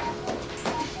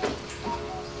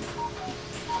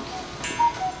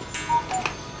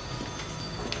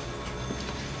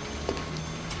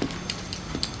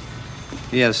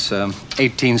 Yes,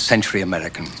 18th century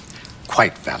American.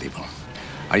 Quite valuable.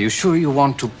 Are you sure you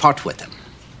want to part with them?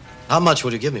 How much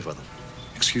would you give me for them?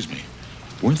 Excuse me.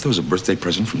 Weren't those a birthday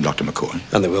present from Dr. McCoy?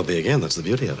 And they will be again. That's the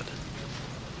beauty of it.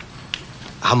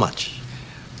 How much?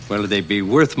 Well, they'd be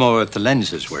worth more if the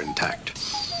lenses were intact.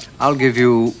 I'll give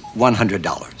you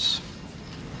 $100.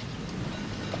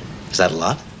 Is that a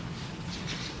lot?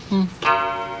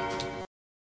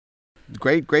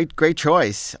 Great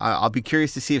choice. I'll be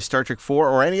curious to see if Star Trek 4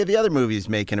 or any of the other movies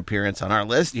make an appearance on our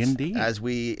list. Indeed. As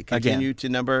we continue to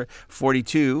number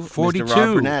 42. 42. Mr.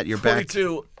 Rob Burnett, you're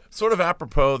 42. Sort of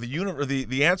apropos,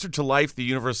 the answer to life, the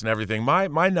universe, and everything. My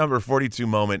number 42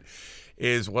 moment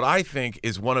is what I think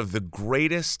is one of the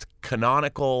greatest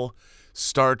canonical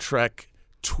Star Trek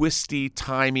twisty,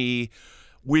 timey.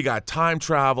 We got time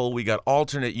travel. We got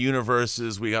alternate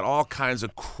universes. We got all kinds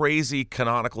of crazy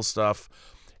canonical stuff.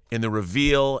 In the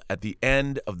reveal at the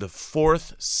end of the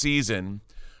 4th season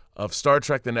of Star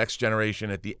Trek The Next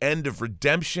Generation, at the end of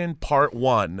Redemption Part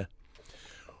 1,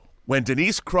 when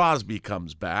Denise Crosby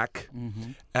comes back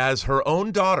as her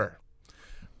own daughter,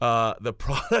 the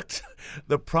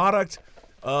product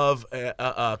of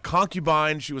a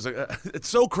concubine. She was it's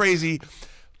so crazy.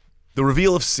 The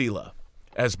reveal of Sela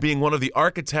as being one of the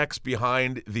architects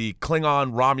behind the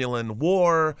Klingon-Romulan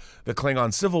War, the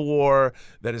Klingon Civil War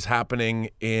that is happening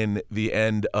in the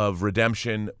end of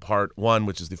Redemption Part 1,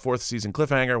 which is the 4th season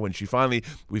cliffhanger, when she finally,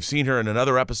 we've seen her in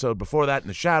another episode before that in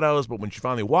the shadows, but when she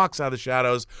finally walks out of the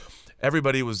shadows,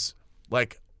 everybody was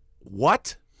like,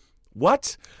 what?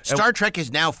 Star Trek is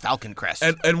now Falcon Crest.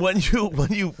 And when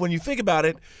you think about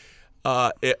it,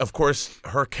 of course,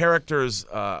 her character's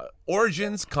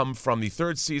origins come from the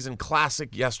 3rd season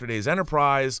classic Yesterday's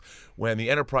Enterprise, when the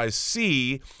Enterprise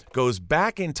C goes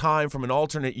back in time from an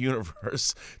alternate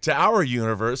universe to our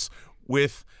universe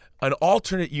with an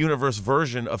alternate universe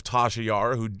version of Tasha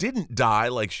Yar, who didn't die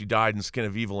like she died in Skin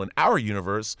of Evil in our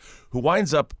universe, who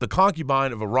winds up the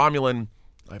concubine of a Romulan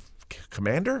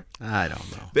commander? I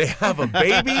don't know. They have a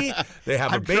baby.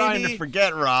 I'm trying to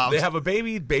forget, Rob. They have a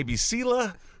baby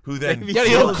Sela, who then you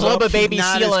don't club a baby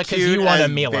Sela because you want a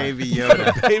Mila. Baby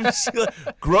Yoda. Baby Sela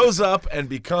grows up and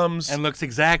becomes And looks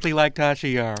exactly like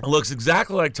Tasha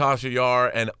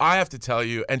Yar. And I have to tell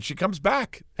you, and she comes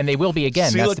back. And they will be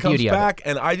again. Sela That's the comes beauty back, of it.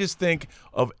 and I just think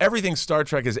of everything Star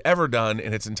Trek has ever done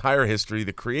in its entire history,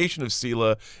 the creation of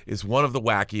Sela is one of the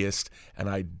wackiest, and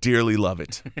I dearly love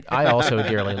it. I also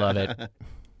dearly love it.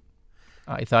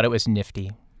 I thought it was nifty.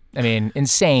 I mean,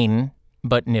 insane,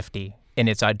 but nifty in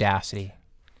its audacity.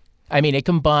 I mean, it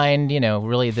combined,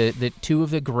 really the two of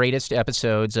the greatest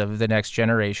episodes of The Next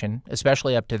Generation,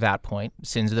 especially up to that point,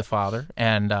 Sins of the Father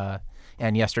and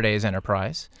Yesterday's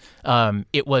Enterprise.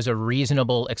 It was a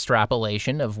reasonable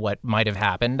extrapolation of what might have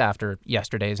happened after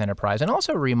Yesterday's Enterprise, and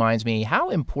also reminds me how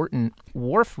important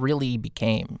Worf really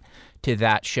became to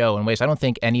that show in ways I don't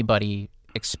think anybody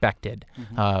expected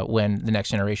when The Next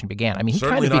Generation began. I mean, he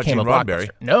Certainly kind of became a not blockbuster. Gene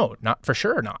Roddenberry. No, not for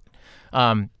sure not.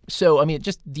 So, I mean,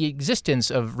 just the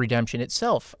existence of Redemption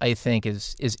itself, I think,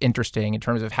 is interesting in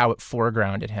terms of how it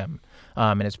foregrounded him.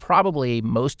 And it's probably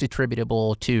most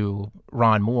attributable to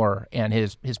Ron Moore and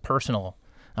his personal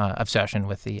obsession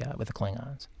with the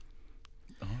Klingons.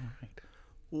 All right.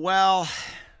 Well,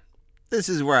 this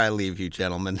is where I leave you,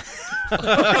 gentlemen.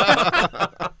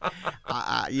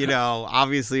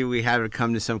 Obviously we haven't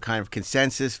come to some kind of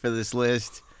consensus for this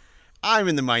list. I'm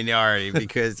in the minority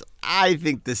because I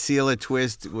think the Sela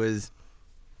twist was,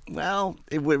 well,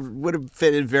 it would have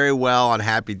fitted very well on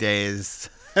Happy Days.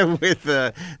 with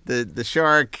the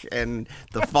shark and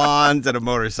the fawns and a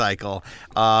motorcycle.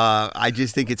 I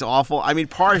just think it's awful. I mean,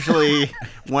 partially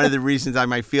one of the reasons I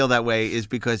might feel that way is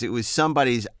because it was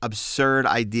somebody's absurd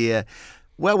idea.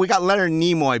 Well, we got Leonard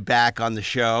Nimoy back on the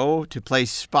show to play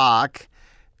Spock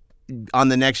on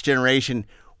The Next Generation.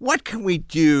 What can we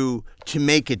do to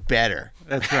make it better?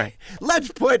 That's right. Let's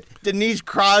put Denise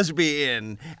Crosby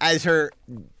in as her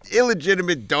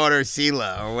illegitimate daughter,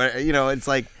 Sela, or what, it's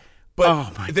like.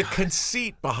 But the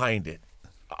conceit behind it,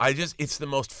 it's the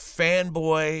most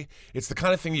fanboy. It's the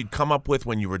kind of thing you'd come up with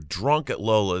when you were drunk at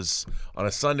Lola's on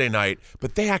a Sunday night,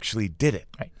 but they actually did it.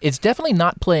 Right. It's definitely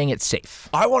not playing it safe.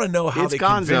 I want to know how It's they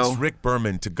Gonzo. convinced Rick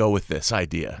Berman to go with this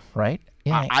idea. Right?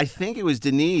 Yeah. I think it was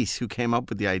Denise who came up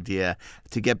with the idea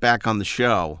to get back on the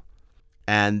show,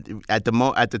 and at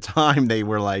the time they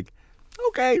were like,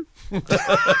 okay.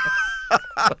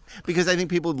 Because I think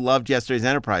people loved Yesterday's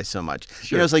Enterprise so much.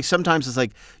 Sure. It's like sometimes it's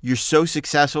like you're so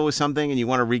successful with something and you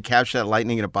want to recapture that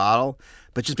lightning in a bottle,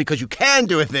 but just because you can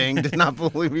do a thing does not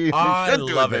believe you I should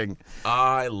do love a it. thing.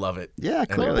 I love it. Yeah, and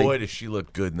clearly. boy, does she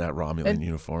look good in that Romulan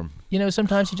uniform.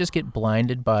 Sometimes you just get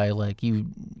blinded by like you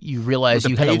realize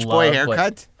With you the kind of Page Boy love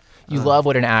haircut? you love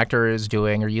what an actor is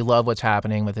doing, or you love what's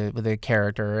happening with a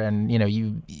character, and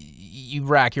you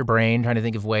rack your brain trying to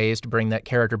think of ways to bring that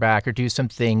character back or do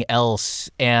something else.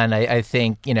 And I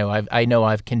think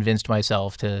I've convinced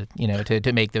myself to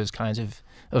make those kinds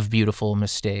of beautiful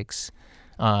mistakes.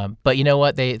 But you know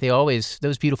what?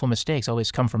 Those beautiful mistakes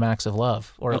always come from acts of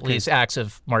love, or at least acts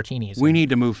of martinis. We need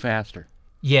to move faster.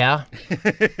 Yeah.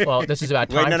 Well, this is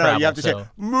about time travel. You have to so. say,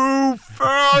 move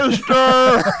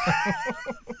faster.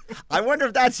 I wonder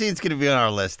if that scene's going to be on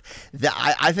our list.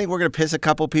 I think we're going to piss a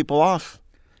couple people off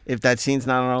if that scene's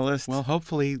not on our list. Well,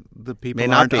 hopefully the people May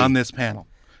not aren't be. on this panel.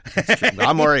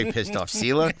 I'm already pissed off.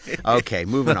 Sela? Okay,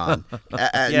 moving on.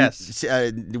 Yes.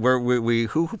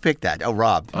 Who picked that? Oh,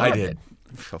 Rob. I did.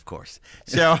 Of course.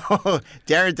 So,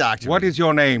 Darren Doctor. What is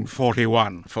your name,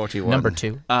 41? 41. Number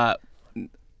 2.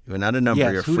 You're not a number.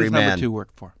 Yes, You're a who free does man. number 2 work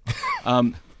for?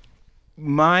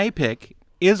 My pick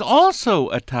is also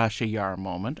a Tasha Yar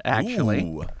moment, actually.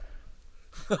 Ooh.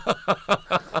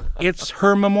 It's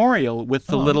her memorial with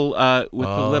the little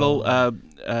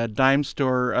dime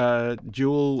store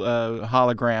jewel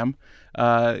hologram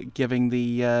giving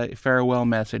the farewell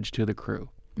message to the crew,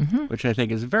 which I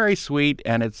think is very sweet,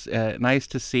 and it's nice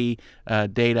to see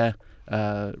Data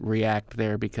react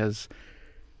there because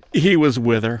he was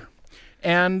with her.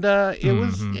 And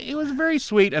it was very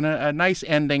sweet and a nice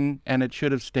ending, and it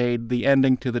should have stayed the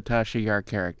ending to the Tasha Yar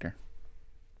character.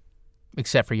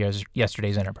 Except for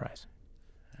Yesterday's Enterprise.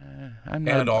 I'm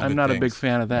not a big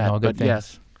fan of that, All good but things.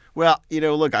 yes. Well,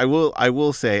 look, I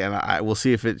will say, and I will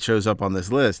see if it shows up on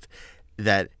this list,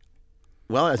 that,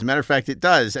 well, as a matter of fact, it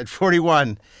does at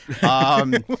 41.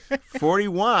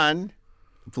 41,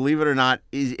 believe it or not,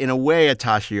 is in a way a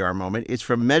Tasha Yar moment. It's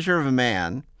from Measure of a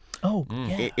Man. Oh,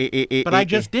 yeah. But I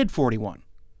just did 41.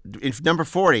 Number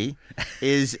 40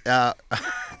 is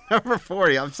number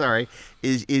 40. I'm sorry,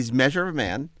 is Measure of a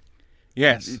Man.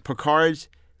 Yes. Picard's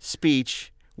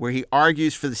speech where he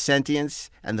argues for the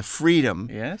sentience and the freedom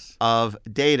of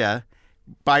Data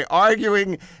by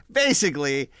arguing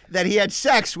basically that he had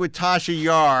sex with Tasha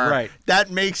Yar. Right. That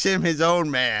makes him his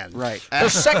own man. Right. The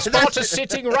sex bot is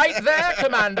sitting right there,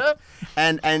 Commander.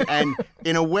 And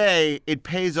in a way, it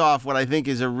pays off what I think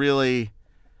is a really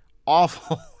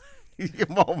awful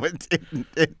moment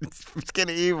in Skin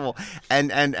of Evil,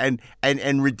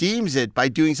 and redeems it by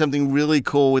doing something really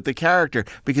cool with the character,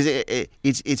 because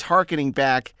it's hearkening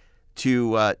back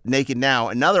to Naked Now,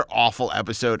 another awful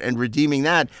episode, and redeeming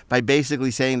that by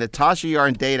basically saying that Tasha Yar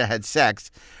and Data had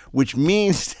sex, which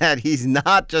means that he's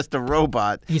not just a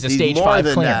robot. He's a stage more 5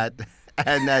 than cleaner. that.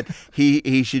 And that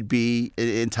he should be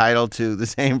entitled to the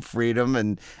same freedom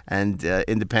and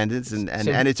independence, and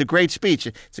it's a great speech.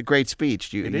 It's a great speech.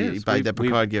 That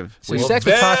Picard gives. So sex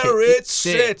with Tasha, There it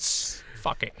sits.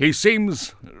 Fucking. He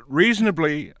seems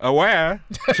reasonably aware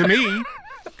to me,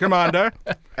 Commander.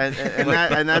 And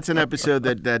that's an episode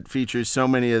that features so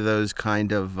many of those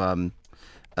kind of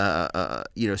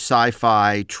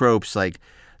sci-fi tropes, like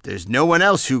there's no one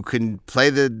else who can play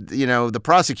the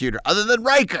prosecutor other than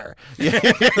Riker,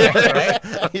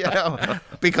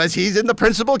 because he's in the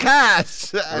principal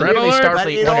cast. Clearly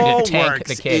Starfleet wanted to tank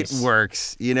the case. It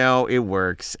works, it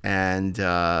works, and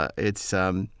it's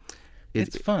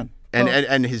fun.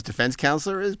 And his defense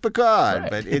counselor is Picard,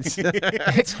 Right. but it's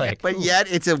It's like, but yet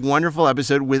it's a wonderful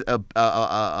episode with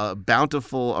a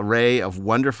bountiful array of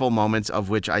wonderful moments, of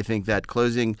which I think that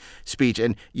closing speech,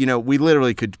 and we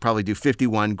literally could probably do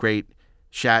 51 great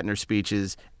Shatner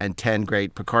speeches and 10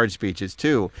 great Picard speeches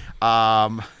too.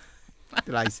 But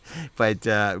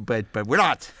we're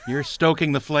not. You're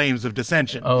stoking the flames of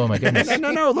dissension. Oh my goodness.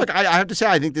 No. Look, I have to say,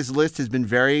 I think this list has been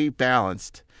very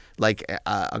balanced, like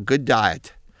a good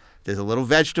diet. There's a little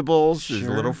vegetables, there's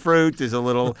a little fruit, there's a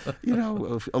little,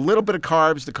 a little bit of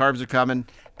carbs. The carbs are coming,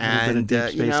 and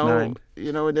we're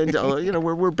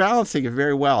balancing it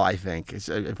very well. I think,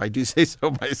 if I do say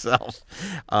so myself.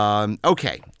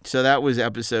 Okay, so that was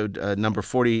episode number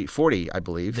 40, I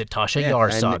believe. The Tasha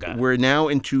Yar saga. We're now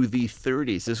into the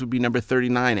 30s. This would be number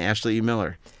 39. Ashley E.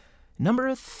 Miller.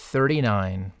 Number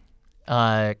 39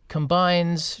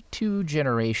 combines two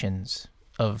generations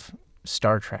of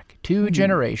Star Trek, two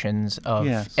generations of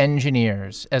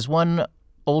engineers, as one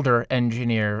older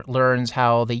engineer learns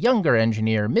how the younger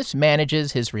engineer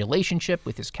mismanages his relationship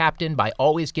with his captain by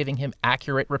always giving him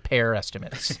accurate repair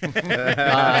estimates.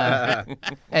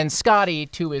 And Scotty,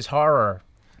 to his horror,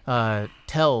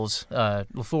 tells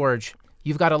LaForge,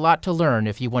 "You've got a lot to learn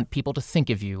if you want people to think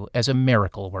of you as a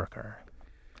miracle worker."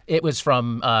 It was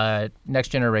from Next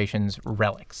Generation's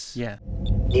Relics. Yeah.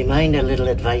 Do you mind a little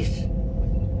advice?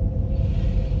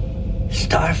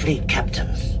 Starfleet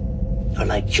captains are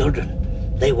like children.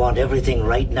 They want everything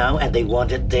right now, and they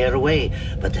want it their way.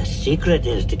 But the secret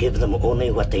is to give them only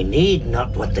what they need,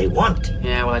 not what they want.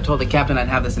 Yeah, well, I told the captain I'd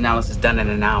have this analysis done in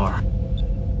an hour.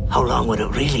 How long would it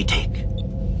really take?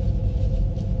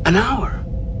 An hour?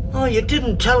 Oh, you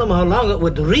didn't tell him how long it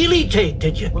would really take,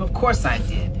 did you? Well, of course I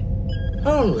did.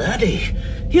 Oh, laddie,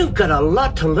 you've got a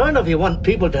lot to learn if you want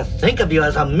people to think of you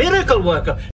as a miracle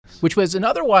worker. Which was an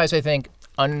otherwise, I think,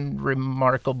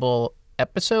 unremarkable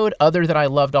episode, other than I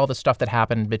loved all the stuff that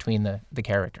happened between the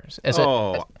characters.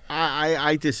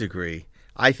 I disagree.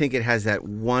 I think it has that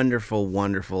wonderful,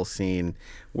 wonderful scene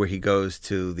where he goes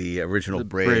to the original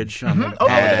bridge.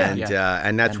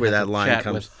 And that's where that line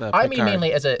comes. I mean,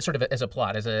 mainly as a sort of as a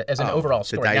plot, as an overall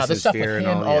story. Now, the stuff with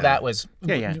him, all that was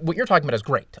what you're talking about is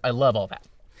great. I love all that.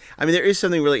 I mean, there is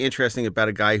something really interesting about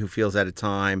a guy who feels out of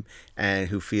time and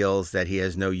who feels that he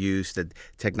has no use, that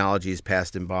technology has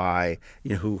passed him by.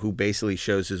 Who basically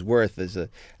shows his worth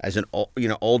as an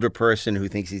older person who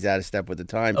thinks he's out of step with the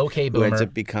time. Okay, who boomer. ends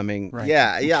up becoming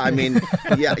I mean,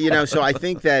 So I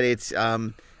think that it's.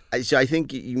 So I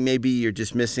think maybe you're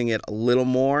dismissing it a little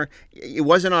more. It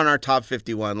wasn't on our top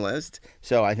 51 list,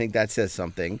 so I think that says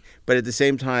something. But at the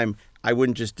same time, I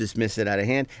wouldn't just dismiss it out of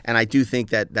hand. And I do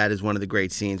think that is one of the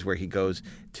great scenes where he goes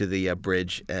to the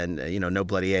bridge and, no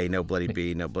bloody A, no bloody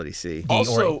B, no bloody C.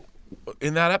 Also,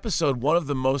 in that episode, one of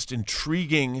the most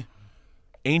intriguing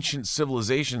ancient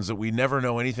civilizations that we never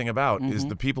know anything about is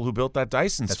the people who built that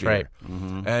Dyson sphere. That's right.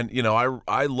 Mm-hmm. And,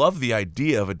 I love the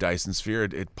idea of a Dyson sphere.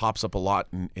 It pops up a lot,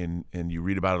 and you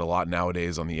read about it a lot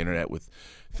nowadays on the internet with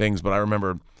things. But I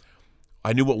remember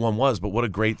I knew what one was, but what a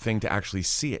great thing to actually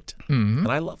see it. Mm-hmm.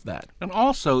 And I love that. And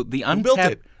also the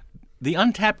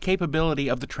untapped capability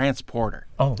of the transporter.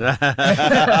 Oh.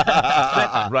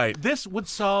 Right. This would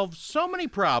solve so many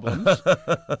problems.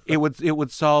 It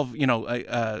would solve,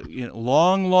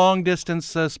 long distance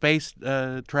space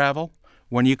travel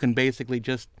when you can basically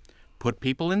just put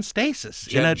people in stasis.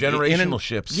 Generational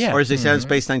ships. Yeah. Or as they said in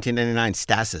Space 1999,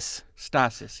 stasis.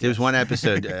 Stasis. There was one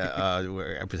episode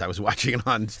where I was watching it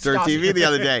on Stir TV the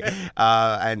other day,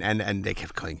 and they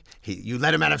kept going, "You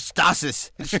let him out of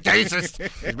stasis. Stasis.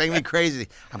 It's making me crazy.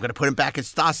 I'm going to put him back in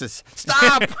stasis.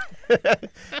 Stop!"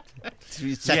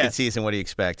 Second season, what do you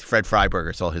expect? Fred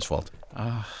Freiberger. It's all his fault.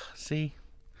 See?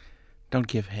 Don't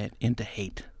give in to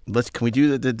hate. Can we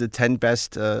do the 10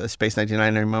 best Space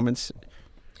 1999 moments?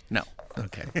 No.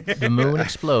 Okay. The moon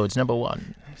explodes, number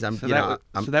 1. So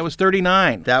that was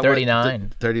 39.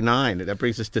 39. 39. That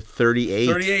brings us to 38.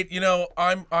 38.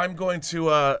 I'm going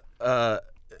to I'm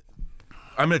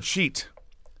going to cheat.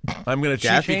 I'm going to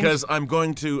cheat because I'm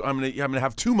going to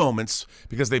have two moments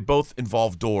because they both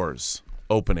involve doors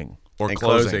opening or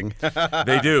closing.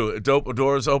 They do.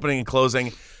 Doors opening and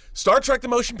closing. Star Trek: The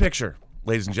Motion Picture.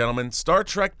 Ladies and gentlemen, Star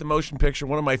Trek: The Motion Picture,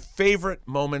 one of my favorite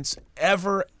moments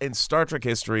ever in Star Trek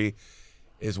history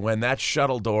is when that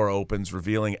shuttle door opens,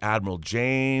 revealing Admiral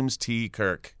James T.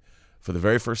 Kirk for the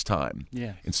very first time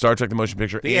in Star Trek: The Motion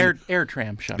Picture. The air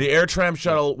tram shuttle. The air tram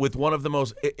shuttle with one of the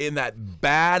most, in that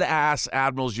badass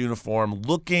Admiral's uniform,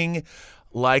 looking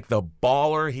like the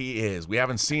baller he is. We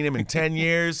haven't seen him in 10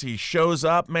 years. He shows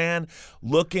up, man,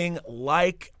 looking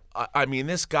like,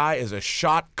 this guy is a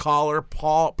shot caller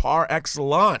par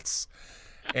excellence.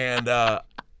 And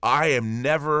I am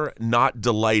never not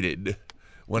delighted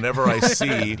Whenever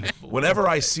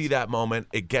I see that moment,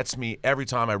 it gets me every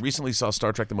time. I recently saw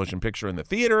Star Trek: The Motion Picture in the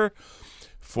theater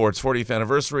for its 40th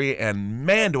anniversary, and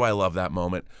man, do I love that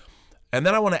moment. And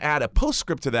then I want to add a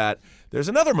postscript to that. There's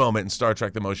another moment in Star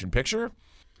Trek: The Motion Picture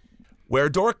where a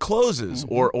door closes,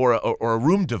 or a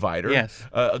room divider. Yes.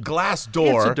 A glass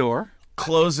door. It's a door.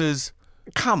 Closes.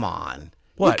 Come on.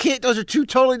 What? You can't. Those are two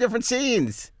totally different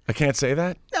scenes. I can't say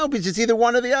that? No, because it's either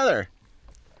one or the other.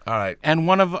 All right. And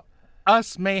one of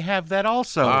us may have that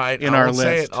also All right, in I our won't list.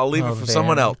 say it. I'll leave it for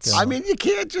someone else. I mean, you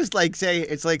can't just like say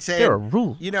it's like saying There are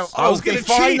rules. You know, I was they gonna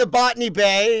find cheat. the Botany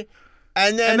Bay,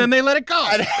 and then they let it go. All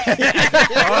right.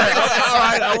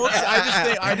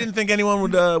 I didn't think anyone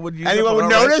would use anyone it, would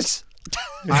but all right. notice.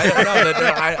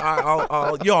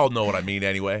 You all know what I mean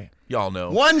anyway. Y'all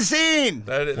know. One scene.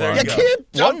 There you you go.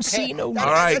 can't jump One scene. All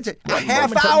right. That's a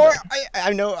half hour.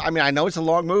 I know. I mean, I know it's a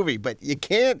long movie, but you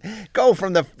can't go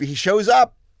from he shows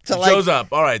up to He like shows up.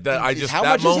 All right. how that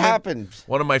much moment, has happened?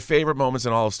 One of my favorite moments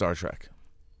in all of Star Trek.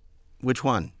 Which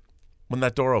one? When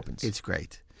that door opens. It's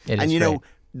great. It and is you great. know,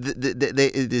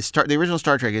 the original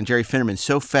Star Trek and Jerry Finnerman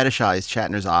so fetishized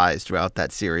Shatner's eyes throughout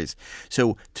that series.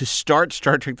 So to start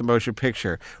Star Trek: The Motion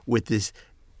Picture with this,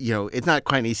 you know, it's not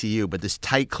quite an ECU, but this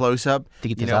tight close up, To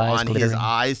get you his know, eyes on his glittering.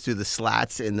 eyes through the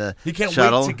slats in the He can't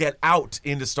shuttle. wait to get out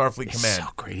into Starfleet It's Command. so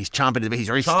great. He's chomping at the bit. He's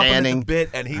already Chomping standing. at the bit,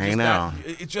 and he I just know.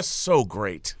 it's just so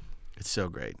great. It's so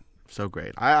great. So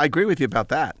great. I agree with you about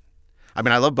that. I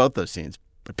mean, I love both those scenes,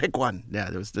 but pick one. Yeah,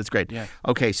 that's great. Yeah.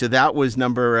 Okay, so that was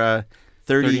number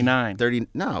 39. 30,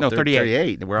 no, 38.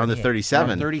 38. We're on the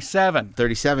 37. 37.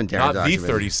 37, Darren Not the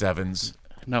Document. 37s.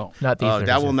 No. Not the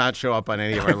That will not show up on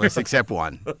any of our lists except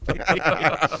one.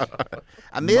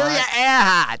 Amelia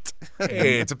Earhart.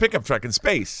 Hey, it's a pickup truck in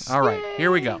space. All right, here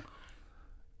we go.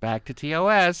 Back to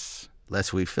TOS.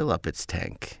 Lest we fill up its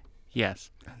tank.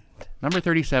 Yes. Number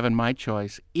 37, my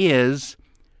choice, is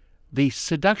The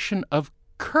Seduction of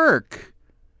Kirk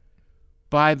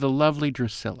by the lovely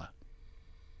Drusilla.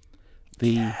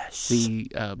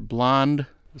 The blonde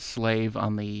slave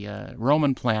on the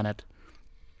Roman planet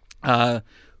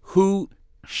who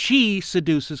she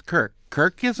seduces Kirk.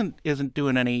 Kirk isn't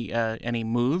doing any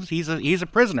moves. He's a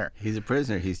prisoner. He's a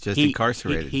prisoner. He's just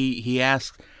incarcerated. He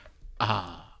asks,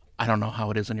 I don't know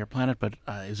how it is on your planet, but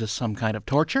is this some kind of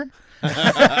torture?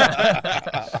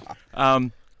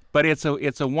 But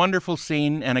it's a wonderful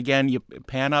scene, and again, you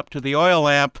pan up to the oil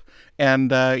lamp,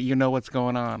 and you know what's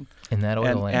going on. In that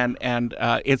oil lamp. And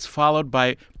it's followed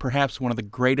by perhaps one of the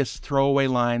greatest throwaway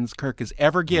lines Kirk has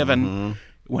ever given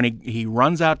when he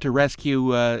runs out to rescue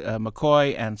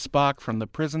McCoy and Spock from the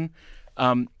prison.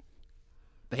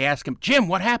 They ask him, Jim,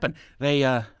 what happened?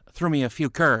 They threw me a few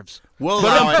curves. We'll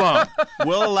allow it.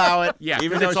 We'll allow it. Yeah,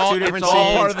 even because though it's it's two different all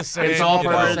scenes. part of the same. It's all you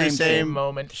part know, of the same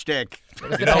moment. shtick. You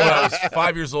know, when I was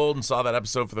 5 years old and saw that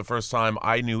episode for the first time,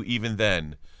 I knew even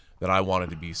then that I wanted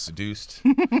to be seduced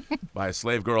by a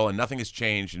slave girl, and nothing has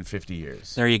changed in 50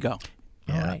 years. There you go.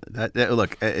 Yeah.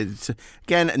 Look, it's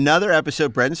again another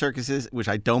episode, Bread and Circuses, which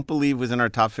I don't believe was in our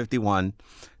top 51,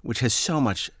 which has so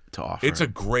much to offer. It's a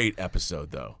great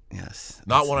episode, though. Yes.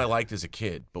 Not one I liked as a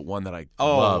kid, but one that I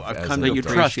Oh, love I've as come an to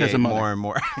adult. trust as a appreciate mother. more and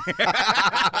more.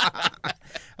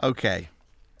 Okay.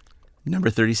 Number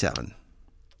 37.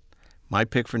 My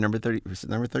pick for number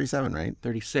 37, right?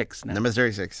 36 now. Number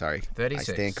 36, sorry. 36.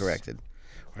 I stand corrected.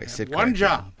 Or I sit One corrected.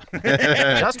 job.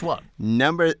 Just one.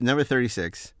 Number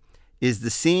 36 is the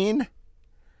scene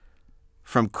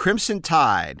from Crimson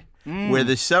Tide where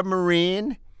the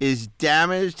submarine is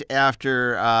damaged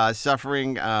after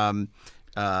suffering from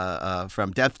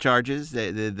depth charges.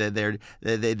 They're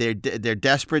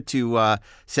desperate to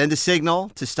send a signal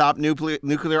to stop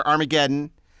nuclear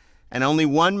Armageddon, and only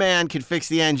one man can fix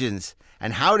the engines.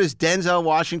 And how does Denzel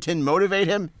Washington motivate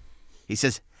him? He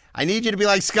says, "I need you to be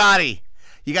like Scotty.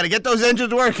 You got to get those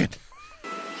engines working."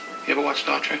 You ever watch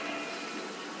Star Trek?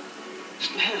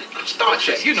 Star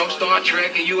Trek, you know Star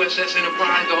Trek and USS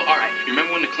Enterprise. All right, you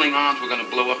remember when the Klingons were going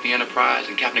to blow up the Enterprise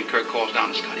and Captain Kirk calls down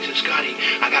to Scotty? He says, "Scotty,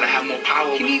 I got to have more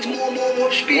power." He needs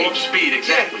more speed. More speed,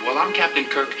 exactly. Yeah. Well, I'm Captain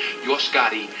Kirk. You're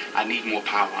Scotty. I need more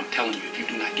power. I'm telling you, if you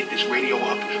do not get this radio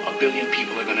up, 1 billion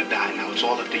people are going to die. Now, it's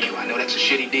all up to you. I know that's a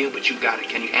shitty deal, but you got it.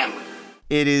 Can you handle it?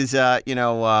 It is,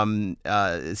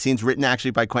 scenes written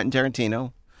actually by Quentin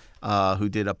Tarantino, who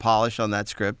did a polish on that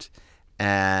script,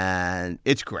 and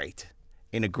it's great.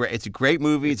 It's a great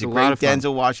movie. It's a great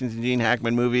Denzel Washington, Gene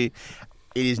Hackman movie.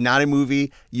 It is not a movie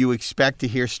you expect to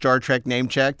hear Star Trek name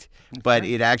checked, but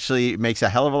it actually makes a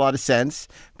hell of a lot of sense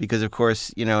because, of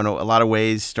course, in a lot of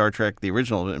ways, Star Trek, the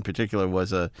original in particular,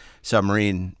 was a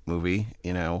submarine movie.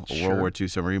 A World War II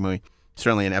submarine movie.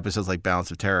 Certainly in episodes like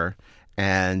Balance of Terror.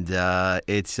 And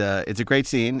it's a great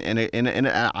scene, and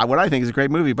what I think is a great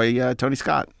movie by Tony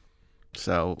Scott.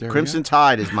 So Crimson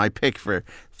Tide is my pick for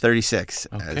 36.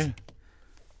 Okay.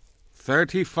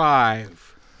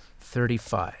 35.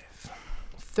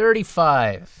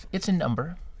 35. It's a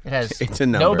number. It has. It's a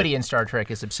number. Nobody in Star Trek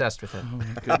is obsessed with it. Oh, my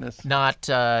goodness. Not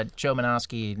Joe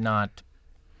Menosky, not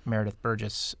Meredith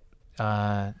Burgess.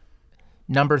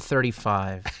 Number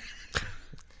 35.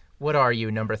 What are you,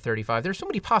 number 35? There's so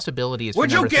many possibilities.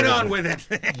 Would you get 35. on with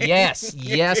it?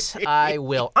 Yes, I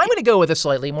will. I'm going to go with a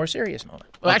slightly more serious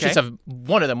moment. Well, actually, it's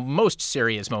one of the most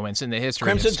serious moments in the history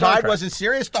Crimson of Star Tide Trek. wasn't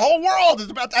serious. The whole world is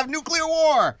about to have nuclear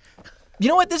war. You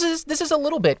know what? This is a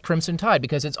little bit Crimson Tide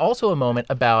because it's also a moment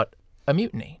about a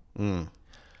mutiny. In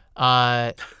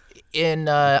I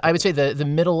would say the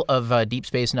middle of Deep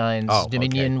Space Nine's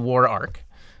Dominion War arc,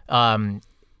 all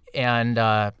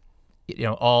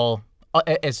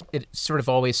as it sort of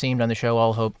always seemed on the show,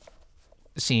 all hope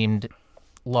seemed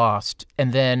lost,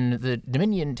 and then the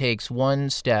Dominion takes one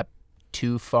step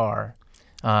too far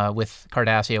with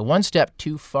Cardassia, one step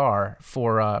too far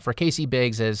for Casey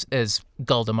Biggs as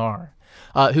Gul Damar,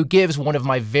 who gives one of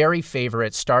my very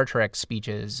favorite Star Trek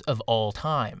speeches of all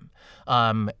time,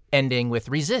 ending with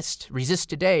resist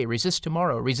today, resist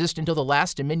tomorrow, resist until the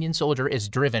last Dominion soldier is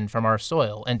driven from our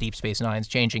soil, and Deep Space Nine's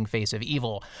changing face of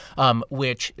evil,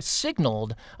 which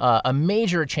signaled a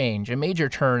major change, a major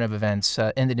turn of events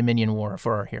in the Dominion War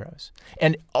for our heroes.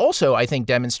 And also, I think,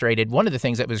 demonstrated one of the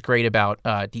things that was great about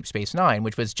Deep Space Nine,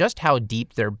 which was just how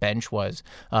deep their bench was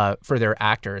for their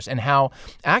actors, and how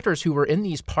actors who were in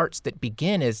these parts that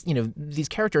begin as, these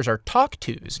characters are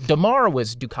talk-tos. Damar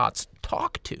was Ducat's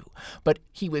talk-to, but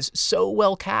he was so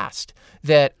well cast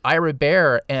that Ira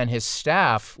Behr and his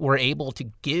staff were able to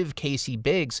give Casey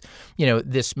Biggs,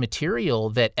 this material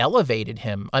that elevated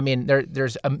him. I mean,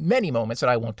 there's many moments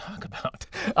that I won't talk about,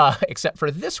 except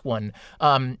for this one.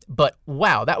 But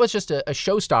wow, that was just a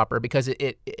showstopper because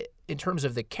it in terms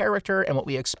of the character and what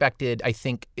we expected, I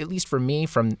think, at least for me,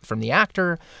 from the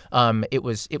actor, it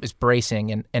was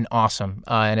bracing and awesome,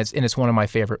 and it's one of my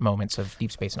favorite moments of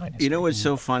Deep Space Nine history. You know what's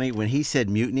so funny? When he said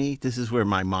mutiny, this is where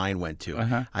my mind went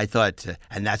to. I thought,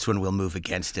 and that's when we'll move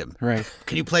against him. Right.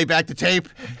 Can you play back the tape?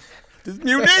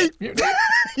 Mutiny!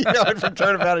 From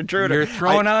Turnabout Intruder. You're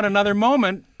throwing out another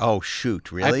moment. Oh,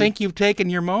 shoot, really? I think you've taken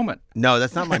your moment. No,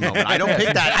 that's not my moment. I don't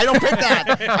pick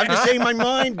that. I'm just saying my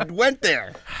mind went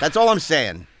there. That's all I'm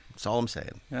saying. That's all I'm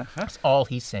saying. That's all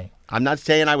he's saying. I'm not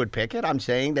saying I would pick it. I'm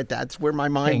saying that's where my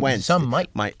mind went. Some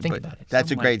might think about it. That's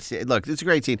a great scene. Look, it's a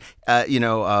great scene.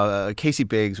 Casey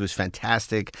Biggs was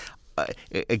fantastic.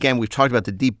 Again, we've talked about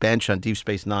the deep bench on Deep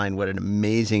Space Nine. What an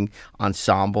amazing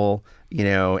ensemble,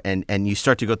 and you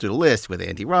start to go through the list with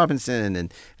Andy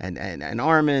Robinson and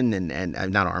Armin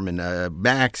and not Armin,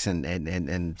 Max and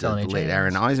the late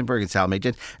Aaron Eisenberg and Salome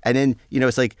Jane. And then,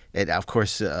 it's like, of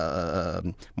course,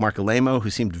 Mark Alemo,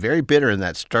 who seemed very bitter in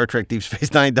that Star Trek Deep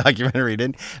Space Nine documentary,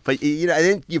 didn't? But, and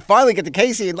then you finally get to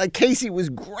Casey, and Casey was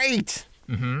great,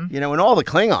 and all the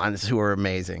Klingons who were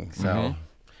amazing. So.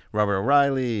 Robert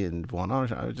O'Reilly and Vaughn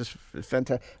Armstrong, just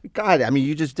fantastic. God, I mean,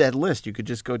 you just that list. You could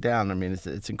just go down. I mean,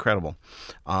 it's incredible.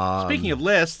 Speaking of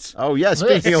lists. Oh, yeah,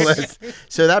 speaking of lists.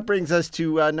 So that brings us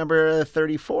to number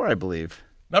 34, I believe.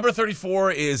 Number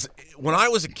 34 is, when I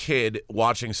was a kid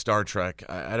watching Star Trek,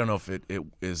 I don't know if it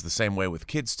is the same way with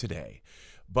kids today,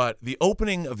 but the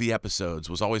opening of the episodes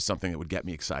was always something that would get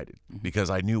me excited because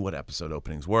I knew what episode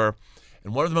openings were.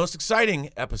 And one of the most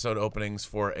exciting episode openings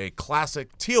for a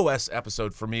classic TOS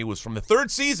episode for me was from the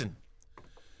third season,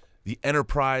 the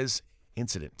Enterprise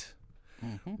incident,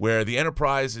 where the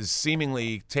Enterprise is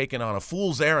seemingly taken on a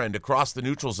fool's errand across the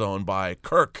neutral zone by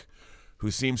Kirk,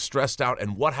 who seems stressed out,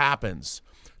 and what happens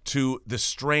to the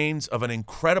strains of an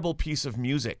incredible piece of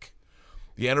music.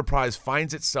 The Enterprise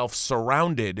finds itself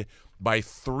surrounded by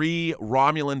 3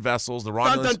 Romulan vessels. The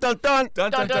Romulans, dun, dun,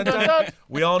 dun. Dun, dun, dun, dun, dun.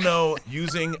 We all know,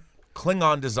 using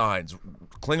Klingon designs,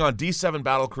 Klingon D7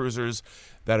 battlecruisers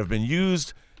that have been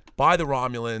used by the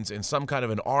Romulans in some kind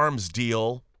of an arms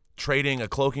deal, trading a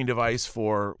cloaking device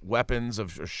for weapons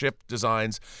of ship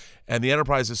designs, and the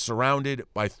Enterprise is surrounded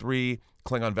by 3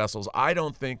 Klingon vessels. I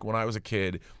don't think when I was a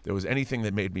kid there was anything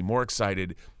that made me more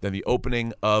excited than the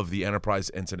opening of the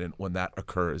Enterprise incident when that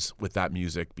occurs with that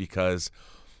music, because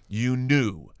you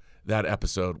knew that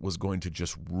episode was going to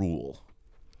just rule.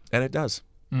 And it does.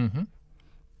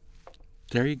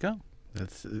 There you go.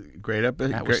 That's a great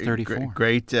episode. That was 34.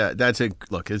 Great.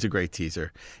 It's a great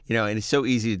teaser. And it's so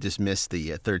easy to dismiss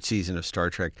the third season of Star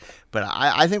Trek, but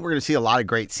I think we're going to see a lot of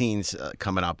great scenes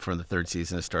coming up from the third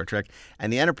season of Star Trek.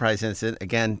 And the Enterprise incident,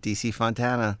 again, DC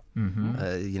Fontana.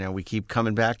 Mm-hmm. We keep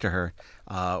coming back to her.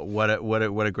 What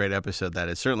a great episode that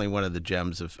is. Certainly one of the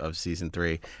gems of season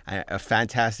 3. A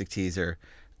fantastic teaser.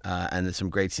 And there's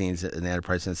some great scenes in the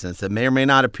Enterprise instance that may or may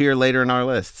not appear later in our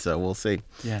list, so we'll see.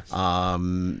 Yes.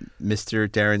 Mr.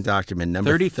 Darren Doctorman,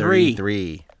 number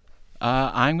 33.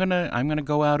 I'm gonna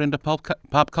go out into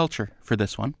pop culture for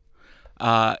this one.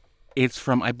 It's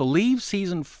from, I believe,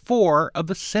 season 4 of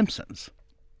The Simpsons.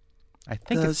 I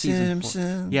think it's season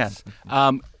 4. Yes.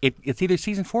 It's either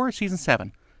season 4 or season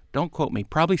 7. Don't quote me.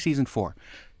 Probably season 4.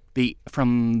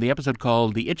 From the episode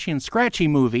called "The Itchy and Scratchy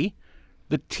Movie."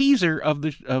 The teaser of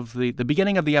the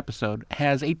beginning of the episode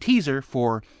has a teaser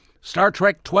for Star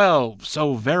Trek 12,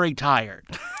 So Very Tired.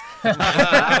 And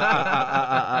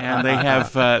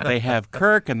they have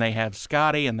Kirk and they have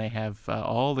Scotty and they have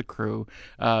all the crew.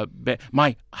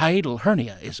 My hiatal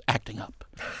hernia is acting up,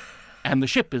 and the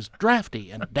ship is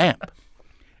drafty and damp,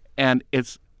 and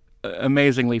it's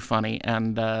amazingly funny.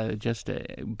 And just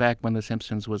back when The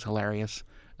Simpsons was hilarious,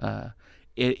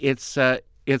 it's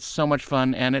so much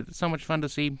fun, and it's so much fun to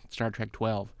see Star Trek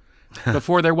 12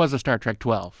 before there was a Star Trek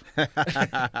 12.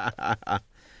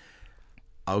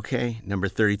 Okay, number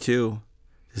 32.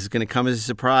 This is going to come as a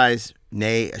surprise,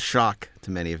 nay, a shock to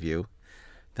many of you.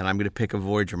 Then I'm going to pick a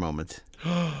Voyager moment.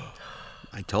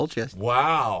 I told you.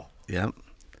 Wow. Yep.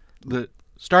 The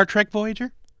Star Trek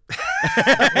Voyager?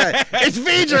 It's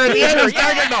Voyager at the end of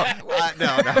Star Trek.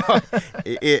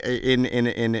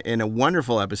 In a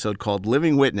wonderful episode called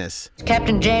Living Witness.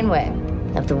 Captain Janeway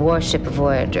of the warship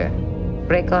Voyager.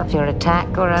 Break off your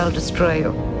attack or I'll destroy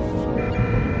you.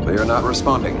 They are not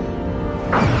responding.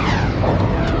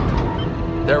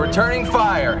 They're returning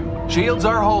fire. Shields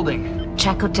are holding.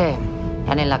 Chakotay.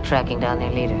 Any luck tracking down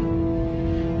their leader?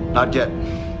 Not yet.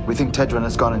 We think Tedran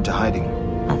has gone into hiding.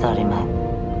 I thought he might.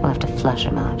 We'll have to flush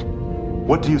him out.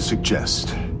 What do you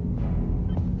suggest?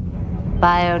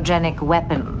 Biogenic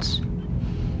weapons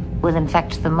will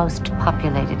infect the most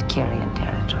populated Kyrian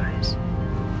territories.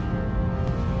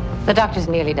 The doctor's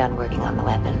nearly done working on the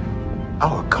weapon.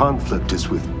 Our conflict is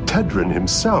with Tedran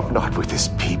himself, not with his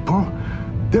people.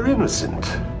 They're innocent.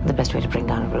 The best way to bring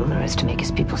down a ruler is to make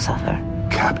his people suffer.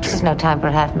 Captain. This is no time for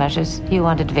half measures. You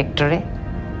wanted victory.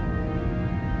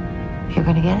 You're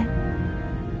going to get it.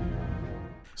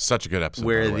 Such a good episode.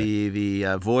 Where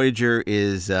the Voyager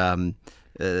is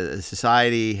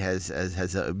society has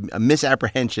a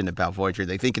misapprehension about Voyager.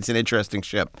 They think it's an interesting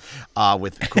ship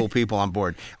with cool people on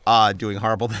board doing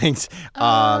horrible things.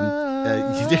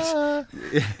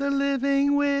 The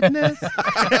Living Witness.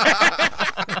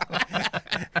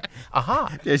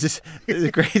 Aha! There's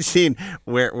a great scene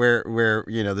where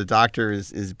the doctor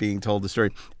is being told the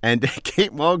story, and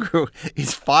Kate Mulgrew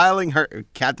is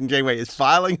Captain Janeway is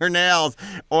filing her nails,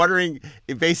 ordering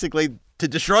basically to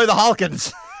destroy the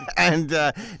Hulkins. And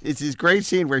it's this great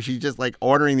scene where she's just like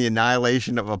ordering the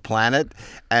annihilation of a planet,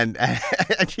 and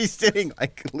she's sitting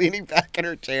like leaning back in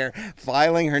her chair,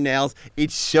 filing her nails.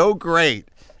 It's so great.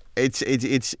 It's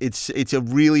a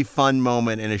really fun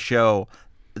moment in a show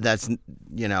that's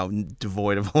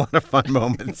devoid of a lot of fun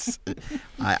moments.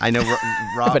 I know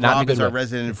Rob is our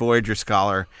resident Voyager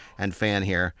scholar and fan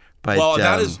here. But,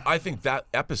 I think that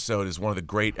episode is one of the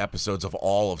great episodes of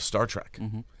all of Star Trek.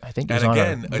 Mm-hmm. I think, and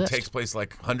again, it takes place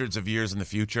like hundreds of years in the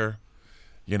future.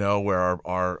 Where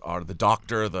the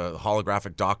doctor, the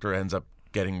holographic doctor, ends up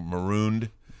getting marooned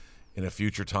in a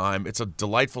future time. It's a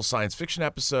delightful science fiction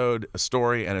episode, a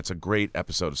story, and it's a great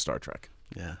episode of Star Trek.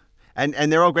 Yeah.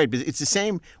 And they're all great. It's the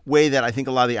same way that I think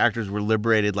a lot of the actors were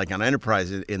liberated, like on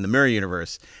Enterprise in the Mirror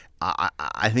Universe.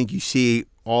 I think you see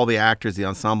all the actors, the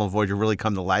ensemble of Voyager, really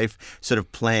come to life, sort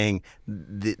of playing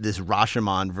this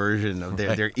Rashomon version of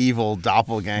their evil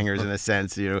doppelgangers in a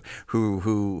sense,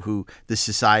 who the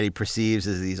society perceives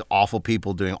as these awful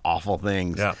people doing awful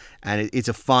things. Yeah. And it's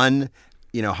a fun,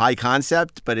 high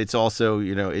concept, but it's also,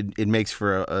 it makes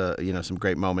for some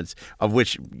great moments, of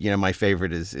which, my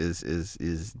favorite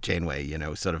is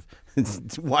Janeway, sort of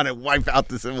want to wipe out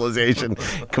the civilization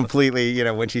completely,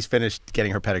 when she's finished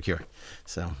getting her pedicure.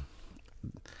 So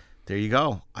there you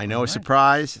go. I know, a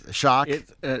surprise, a shock.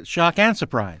 Shock and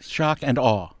surprise, shock and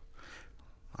awe.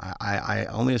 I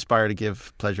only aspire to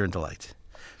give pleasure and delight.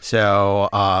 So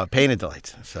pain and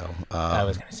delight. So I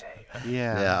was going to say.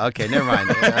 Yeah. Okay. Never mind.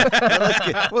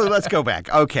 Let's go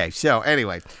back. Okay. So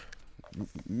anyway,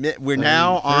 we're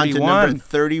now on to number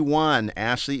 31.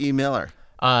 Ashley E. Miller.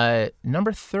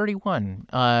 Number 31.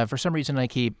 For some reason, I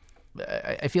keep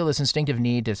I feel this instinctive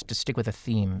need to stick with a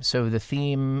theme. So the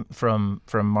theme from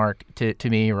Mark to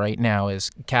me right now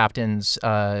is captains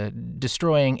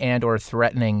destroying and or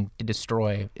threatening to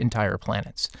destroy entire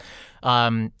planets.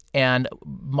 And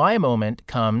my moment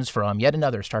comes from yet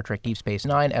another Star Trek Deep Space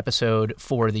Nine episode,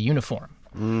 For the Uniform,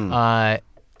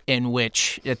 in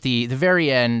which at the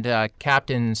very end,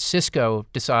 Captain Sisko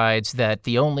decides that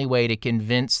the only way to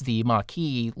convince the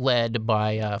Maquis, led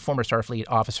by former Starfleet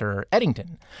officer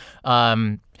Eddington,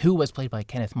 who was played by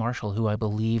Kenneth Marshall, who I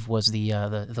believe was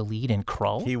the lead in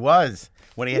Krull. He was,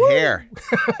 when he had hair.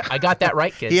 I got that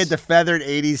right, kids. He had the feathered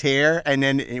 80s hair, and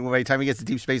then by the time he gets to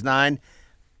Deep Space Nine,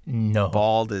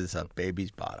 bald as a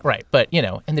baby's bottom. Right, but,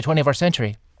 in the 20th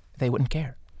century, they wouldn't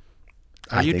care.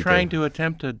 Are you trying to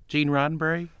attempt a Gene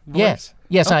Roddenberry voice?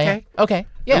 Yes, I am. Okay,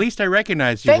 yeah. At least I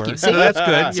recognized you Thank were. you. So that's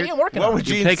good. See, I'm working What on would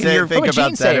it. Gene think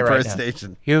about that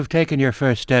impersonation? You've taken your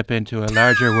first step into a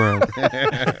larger world.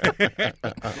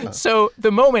 So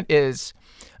the moment is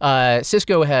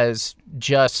Sisko has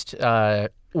just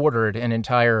ordered an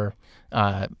entire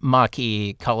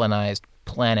Maquis colonized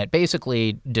planet,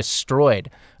 basically destroyed,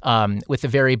 with the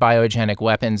very biogenic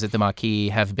weapons that the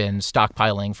Maquis have been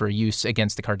stockpiling for use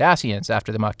against the Cardassians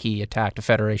after the Maquis attacked a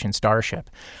Federation starship.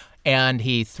 And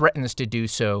he threatens to do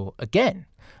so again,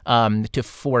 to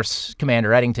force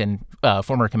Commander Eddington,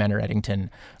 former Commander Eddington,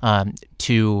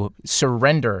 to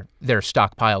surrender their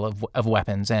stockpile of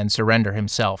weapons and surrender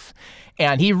himself.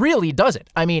 And he really does it.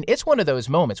 I mean, it's one of those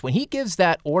moments when he gives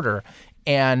that order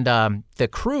and the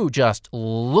crew just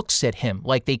looks at him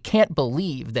like they can't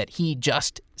believe that he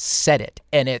just said it.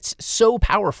 And it's so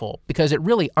powerful because it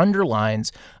really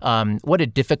underlines what a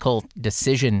difficult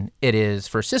decision it is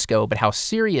for Sisko, but how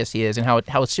serious he is and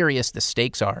how serious the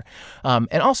stakes are.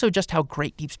 And also just how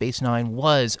great Deep Space Nine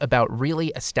was about really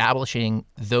establishing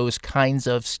those kinds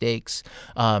of stakes,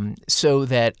 so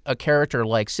that a character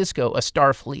like Sisko, a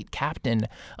Starfleet captain,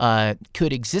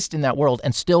 could exist in that world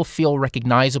and still feel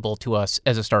recognizable to us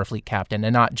as a Starfleet captain,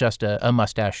 and not just a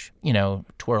mustache,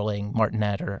 twirling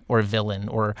martinet or villain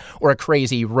or a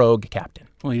crazy rogue captain.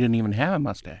 Well, he didn't even have a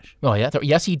mustache. Oh yeah,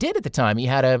 yes he did at the time. He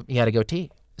had a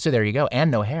goatee. So there you go,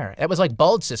 and no hair. That was like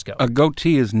bald Sisko. A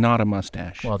goatee is not a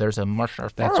mustache. Well, there's a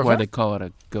mustache. That's why they call it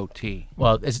a goatee.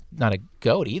 Well, it's not a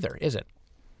goat either, is it?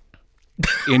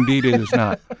 Indeed, it is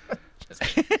not.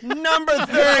 Number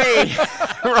 30,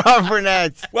 Rob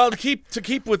Burnett. Well, to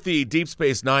keep with the Deep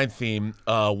Space Nine theme,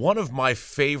 one of my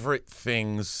favorite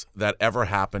things that ever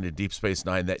happened in Deep Space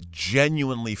Nine that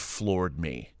genuinely floored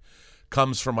me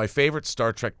comes from my favorite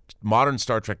modern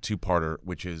Star Trek two-parter,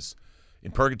 which is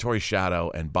In Purgatory's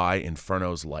Shadow and By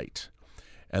Inferno's Light.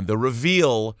 And the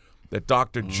reveal that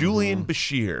Dr. Julian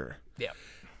Bashir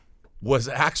was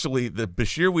actually the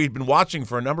Bashir we'd been watching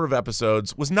for a number of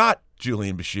episodes was not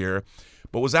Julian Bashir,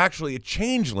 but was actually a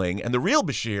changeling. And the real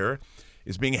Bashir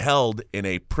is being held in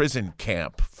a prison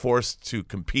camp, forced to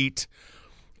compete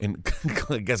in,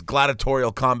 I guess,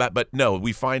 gladiatorial combat. But no,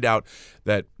 we find out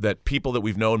that people that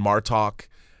we've known, Martok,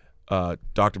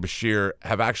 Dr. Bashir,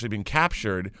 have actually been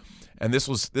captured. And this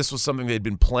was something they'd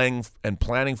been playing and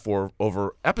planning for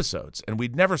over episodes. And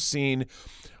we'd never seen,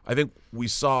 I think we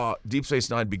saw Deep Space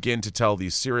Nine begin to tell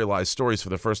these serialized stories for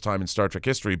the first time in Star Trek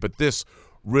history, but this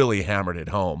really hammered it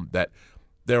home that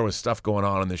there was stuff going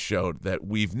on in this show that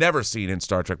we've never seen in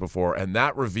Star Trek before. And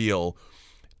that reveal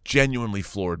genuinely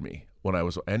floored me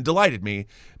and delighted me,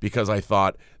 because I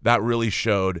thought that really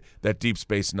showed that Deep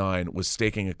Space Nine was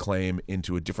staking a claim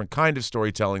into a different kind of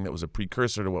storytelling that was a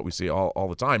precursor to what we see all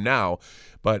the time now,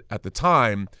 but at the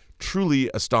time,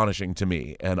 truly astonishing to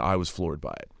me, and I was floored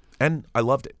by it. And I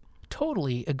loved it.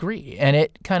 Totally agree. And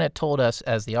it kind of told us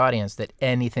as the audience that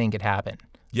anything could happen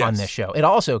on this show. It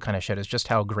also kind of showed us just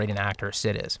how great an actor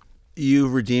Sid is. You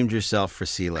redeemed yourself for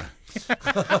Sela.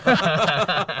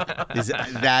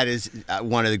 That is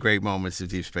one of the great moments of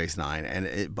Deep Space Nine, and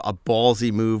a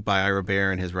ballsy move by Ira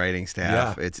Behr and his writing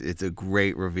staff. Yeah. It's a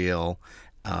great reveal,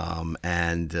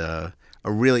 and a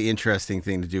really interesting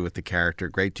thing to do with the character.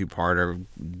 Great two-parter,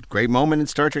 great moment in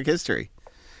Star Trek history,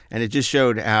 and it just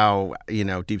showed how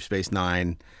Deep Space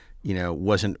Nine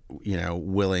wasn't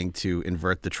willing to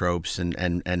invert the tropes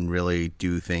and really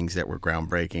do things that were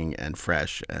groundbreaking and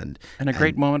fresh and a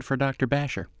great moment for Dr.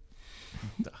 Basher.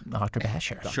 Dr.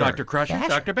 Basher. Sure. Dr. Crusher,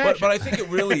 Dr. Basher. But I think it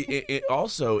really,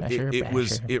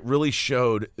 it really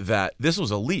showed that this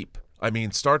was a leap. I mean,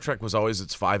 Star Trek was always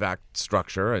its 5-act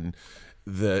structure, and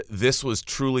this was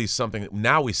truly something that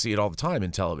now we see it all the time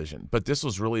in television. But this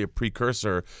was really a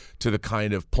precursor to the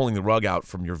kind of pulling the rug out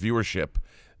from your viewership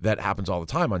that happens all the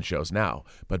time on shows now.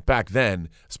 But back then,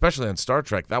 especially on Star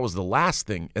Trek, that was the last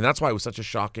thing, and that's why it was such a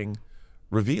shocking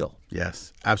reveal.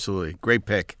 Yes, absolutely. Great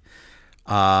pick.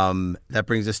 That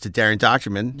brings us to Darren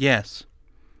Dochterman. Yes.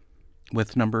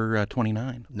 With number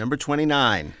 29. Number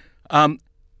 29.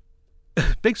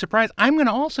 Big surprise. I'm going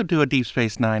to also do a Deep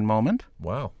Space Nine moment.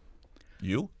 Wow.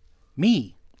 You?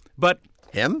 Me. But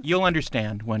him? You'll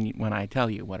understand when I tell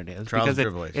you what it is. Trials because and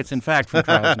Tribulations. It's in fact from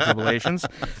Trials and Tribulations.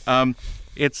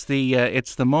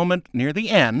 It's the moment near the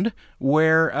end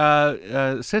where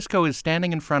Sisko is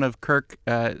standing in front of Kirk,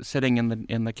 sitting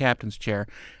in the captain's chair.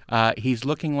 He's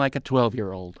looking like a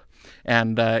 12-year-old.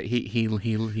 And he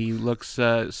looks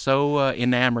so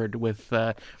enamored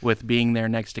with being there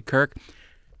next to Kirk.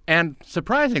 And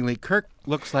surprisingly, Kirk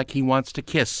looks like he wants to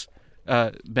kiss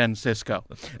Ben Sisko.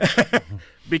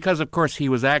 Because, of course, he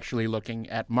was actually looking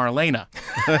at Marlena.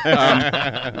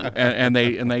 And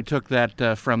they took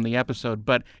that from the episode.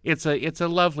 But it's a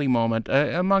lovely moment,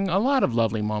 among a lot of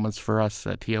lovely moments for us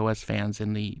TOS fans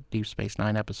in the Deep Space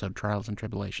Nine episode, Trials and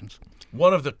Tribulations.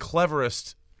 One of the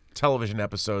cleverest television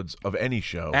episodes of any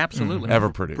show ever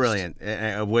produced. Brilliant.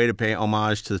 A way to pay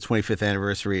homage to the 25th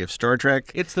anniversary of Star Trek.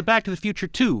 It's the Back to the Future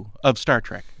 2 of Star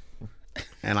Trek.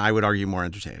 And I would argue more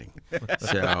entertaining.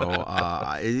 So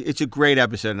it's a great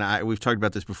episode. And we've talked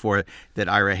about this before, that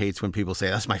Ira hates when people say,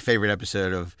 that's my favorite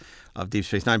episode of Deep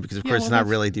Space Nine, because, of course, it's not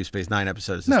really a Deep Space Nine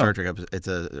episode. It's a Star Trek episode. It's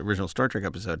an original Star Trek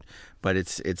episode. But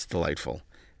it's delightful.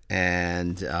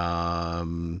 And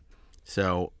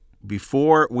so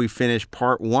before we finish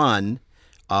part 1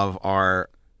 of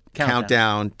our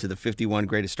countdown to the 51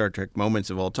 greatest Star Trek moments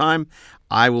of all time,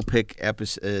 I will pick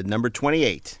episode number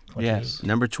 28. Yes.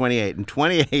 Number 28. And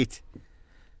 28,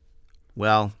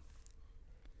 well,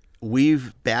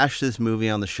 we've bashed this movie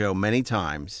on the show many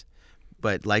times,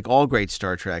 but like all great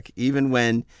Star Trek, even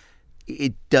when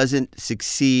it doesn't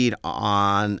succeed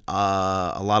on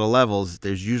a lot of levels,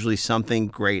 there's usually something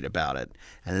great about it.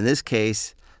 And in this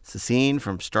case, it's the scene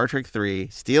from Star Trek III,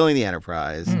 Stealing the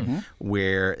Enterprise,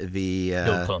 where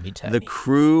the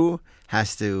crew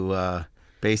has to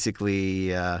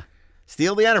basically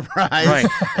steal the Enterprise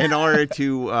in order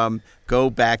to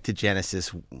go back to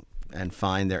Genesis and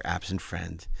find their absent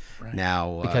friend. Right.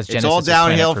 Now, it's all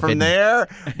downhill from there,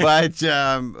 but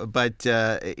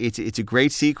it's a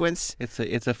great sequence.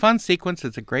 It's a fun sequence.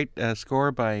 It's a great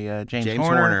score by James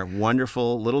Horner.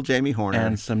 Wonderful little Jamie Horner,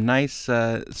 and some nice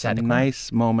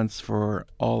moments for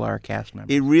all our cast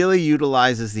members. It really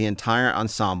utilizes the entire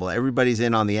ensemble. Everybody's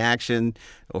in on the action.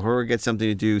 Uhura gets something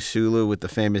to do. Sulu with the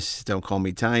famous "Don't Call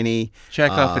Me Tiny."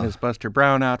 Chekhov in his Buster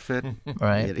Brown outfit.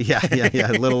 Right. Yeah.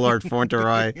 Little Lord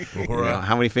Fauntleroy.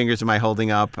 How many fingers am I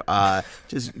holding up?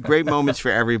 Just great moments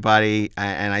for everybody,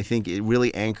 and I think it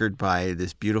really anchored by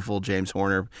this beautiful James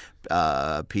Horner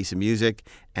piece of music,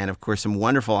 and of course some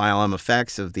wonderful ILM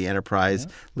effects of the Enterprise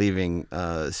leaving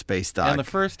space dock. And the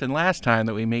first and last time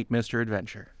that we meet Mr.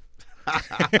 Adventure.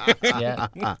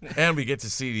 And we get to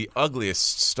see the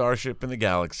ugliest starship in the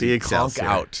galaxy, the Excelsior,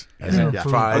 conk out as it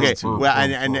tries to. Well,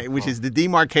 and which is the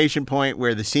demarcation point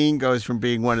where the scene goes from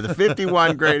being one of the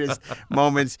 51 greatest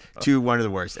moments to one of the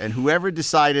worst. And whoever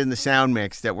decided in the sound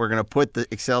mix that we're going to put the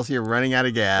Excelsior running out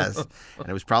of gas, and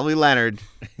it was probably Leonard.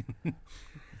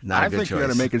 Not a good choice. You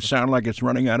got to make it sound like it's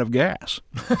running out of gas.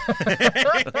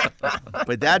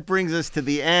 But that brings us to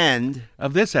the end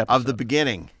of this episode. Of the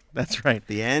beginning. That's right.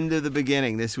 The end of the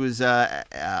beginning. This was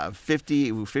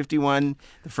 51,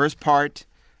 the first part,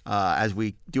 as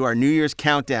we do our New Year's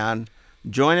countdown.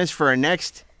 Join us for our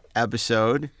next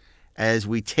episode as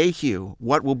we take you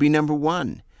what will be number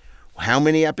 1. How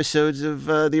many episodes of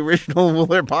the original will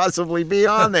there possibly be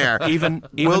on there? Even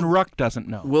Ruck doesn't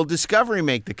know. Will Discovery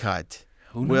make the cut?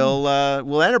 Will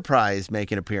Enterprise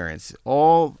make an appearance?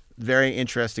 All very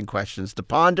interesting questions to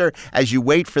ponder as you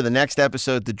wait for the next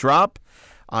episode to drop.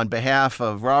 On behalf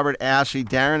of Robert, Ashley,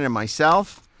 Darren, and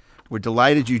myself, we're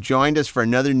delighted you joined us for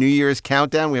another New Year's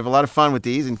countdown. We have a lot of fun with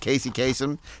these, and Casey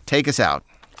Kasem, take us out.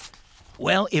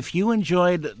 Well, if you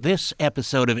enjoyed this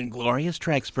episode of Inglorious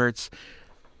Treksperts,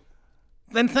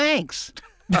 then thanks.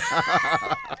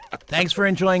 Thanks for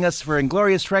enjoying us for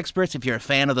Inglorious Treksperts. If you're a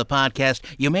fan of the podcast,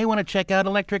 you may want to check out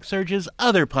Electric Surge's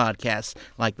other podcasts,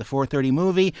 like The 430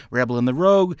 Movie, Rebel and the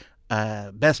Rogue,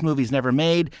 Best Movies Never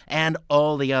Made, and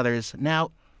all the others.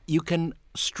 Now, you can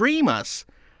stream us,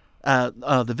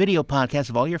 the video podcast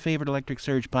of all your favorite Electric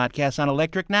Surge podcasts on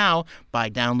Electric Now by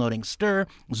downloading Stir,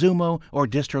 Zumo, or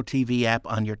Distro TV app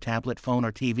on your tablet, phone,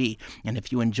 or TV. And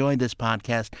if you enjoyed this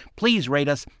podcast, please rate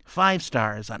us 5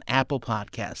 stars on Apple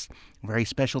Podcasts. Very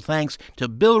special thanks to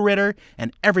Bill Ritter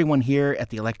and everyone here at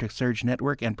the Electric Surge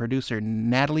Network, and producer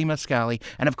Natalie Mascali,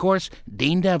 and of course,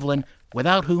 Dean Devlin,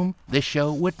 without whom this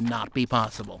show would not be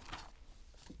possible.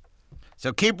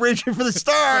 So keep reaching for the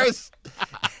stars.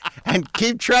 And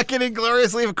keep trekking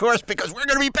ingloriously, of course, because we're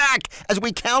going to be back as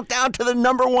we count down to the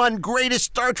number one greatest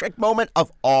Star Trek moment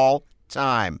of all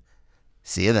time.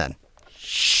 See you then.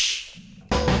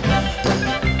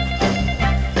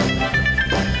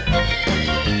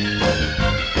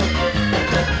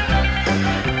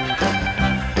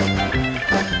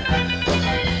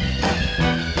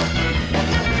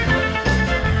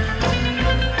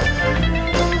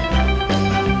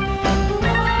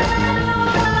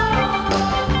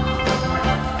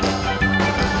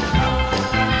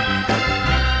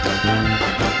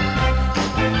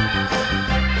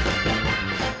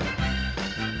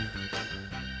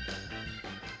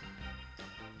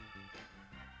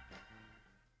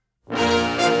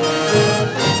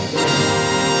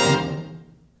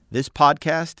 This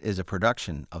podcast is a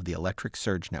production of the Electric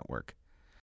Surge Network.